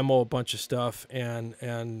demo a bunch of stuff,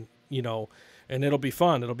 and you know, and it'll be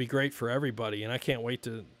fun. It'll be great for everybody. And I can't wait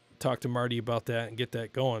to talk to Marty about that and get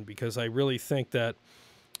that going, because I really think that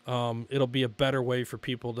it'll be a better way for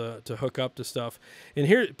people to hook up to stuff. And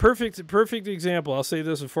here, perfect example. I'll say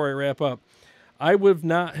this before I wrap up. I would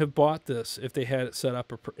not have bought this if they had it set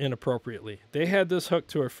up inappropriately. They had this hooked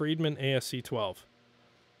to a Friedman ASC12.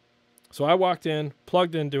 So I walked in,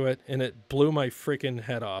 plugged into it, and it blew my freaking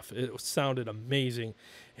head off. It sounded amazing,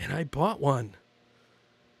 and I bought one.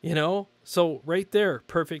 You know, so right there,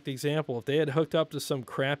 perfect example. If they had hooked up to some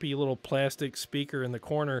crappy little plastic speaker in the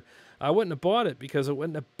corner, I wouldn't have bought it, because it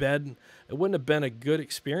wouldn't have been a good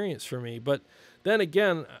experience for me. But then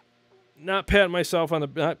again, not patting myself on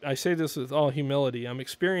the, I say this with all humility. I'm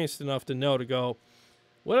experienced enough to know to go,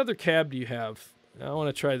 what other cab do you have? I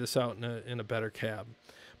want to try this out in a better cab.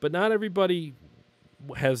 But not everybody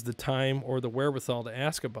has the time or the wherewithal to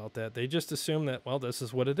ask about that. They just assume that, well, this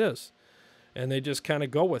is what it is. And they just kind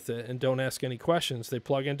of go with it and don't ask any questions. They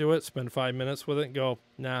plug into it, spend 5 minutes with it, and go,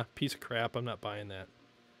 nah, piece of crap, I'm not buying that.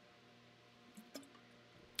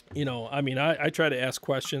 You know, I mean, I try to ask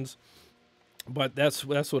questions, but that's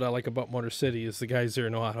what I like about Motor City is the guys there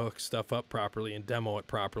know how to hook stuff up properly and demo it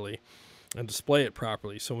properly and display it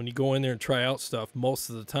properly. So when you go in there and try out stuff, most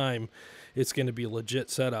of the time it's going to be a legit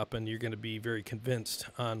setup and you're going to be very convinced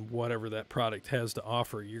on whatever that product has to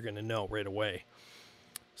offer. You're going to know right away.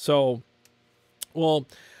 So, well,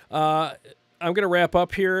 I'm going to wrap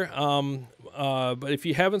up here. But if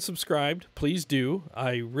you haven't subscribed, please do.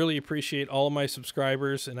 I really appreciate all of my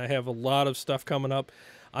subscribers, and I have a lot of stuff coming up.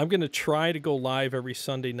 I'm going to try to go live every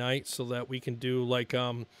Sunday night so that we can do like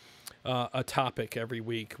a topic every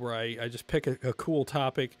week where I just pick a cool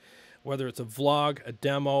topic, whether it's a vlog, a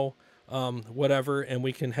demo, whatever, and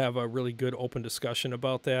we can have a really good open discussion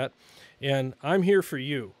about that. And I'm here for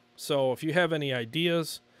you. So if you have any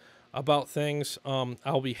ideas about things,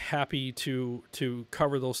 I'll be happy to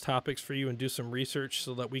cover those topics for you and do some research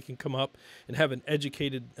so that we can come up and have an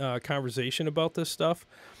educated conversation about this stuff.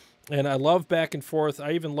 And I love back and forth.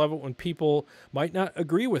 I even love it when people might not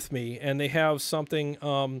agree with me and they have something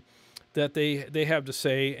that they have to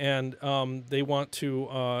say, and they want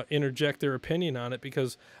to interject their opinion on it,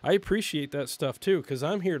 because I appreciate that stuff too, because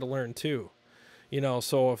I'm here to learn too. You know,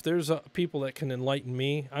 so if there's people that can enlighten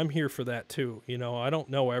me, I'm here for that too. You know, I don't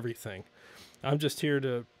know everything. I'm just here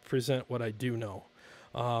to present what I do know,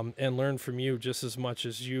 and learn from you just as much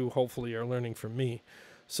as you hopefully are learning from me.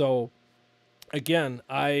 So again,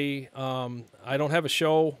 I don't have a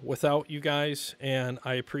show without you guys, and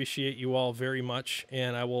I appreciate you all very much,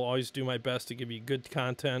 and I will always do my best to give you good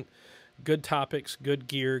content, good topics, good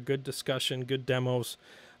gear, good discussion, good demos.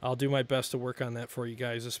 I'll do my best to work on that for you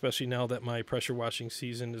guys, especially now that my pressure washing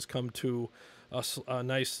season has come to a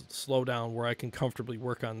nice slowdown where I can comfortably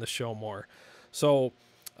work on this show more. So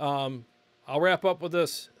I'll wrap up with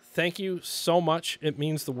this. Thank you so much. It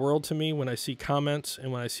means the world to me when I see comments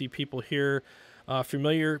and when I see people here,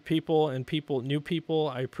 familiar people and new people.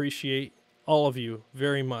 I appreciate all of you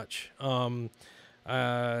very much. And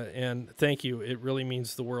thank you. It really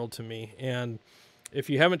means the world to me. And if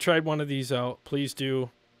you haven't tried one of these out, please do.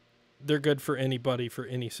 They're good for anybody, for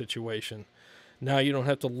any situation. Now you don't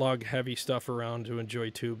have to lug heavy stuff around to enjoy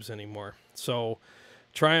tubes anymore. So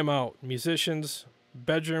try them out. Musicians,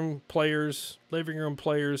 bedroom players, living room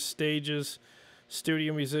players, stages,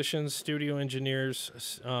 studio musicians, studio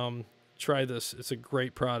engineers, try this. It's a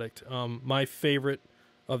great product. My favorite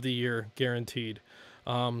of the year, guaranteed.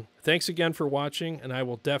 Thanks again for watching, and I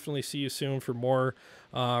will definitely see you soon for more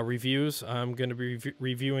reviews. I'm going to be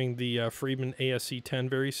reviewing the Friedman ASC10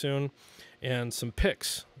 very soon, and some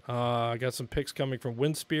picks. I got some picks coming from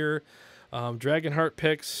Windspear, Dragonheart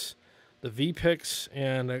picks, the V picks,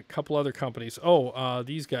 and a couple other companies. Oh,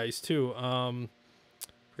 these guys too.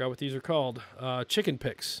 Forgot what these are called. Chicken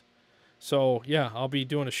picks. So yeah, I'll be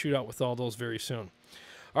doing a shootout with all those very soon.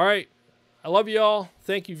 All right. I love you all.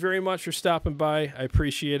 Thank you very much for stopping by. I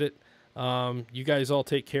appreciate it. You guys all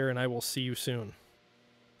take care, and I will see you soon.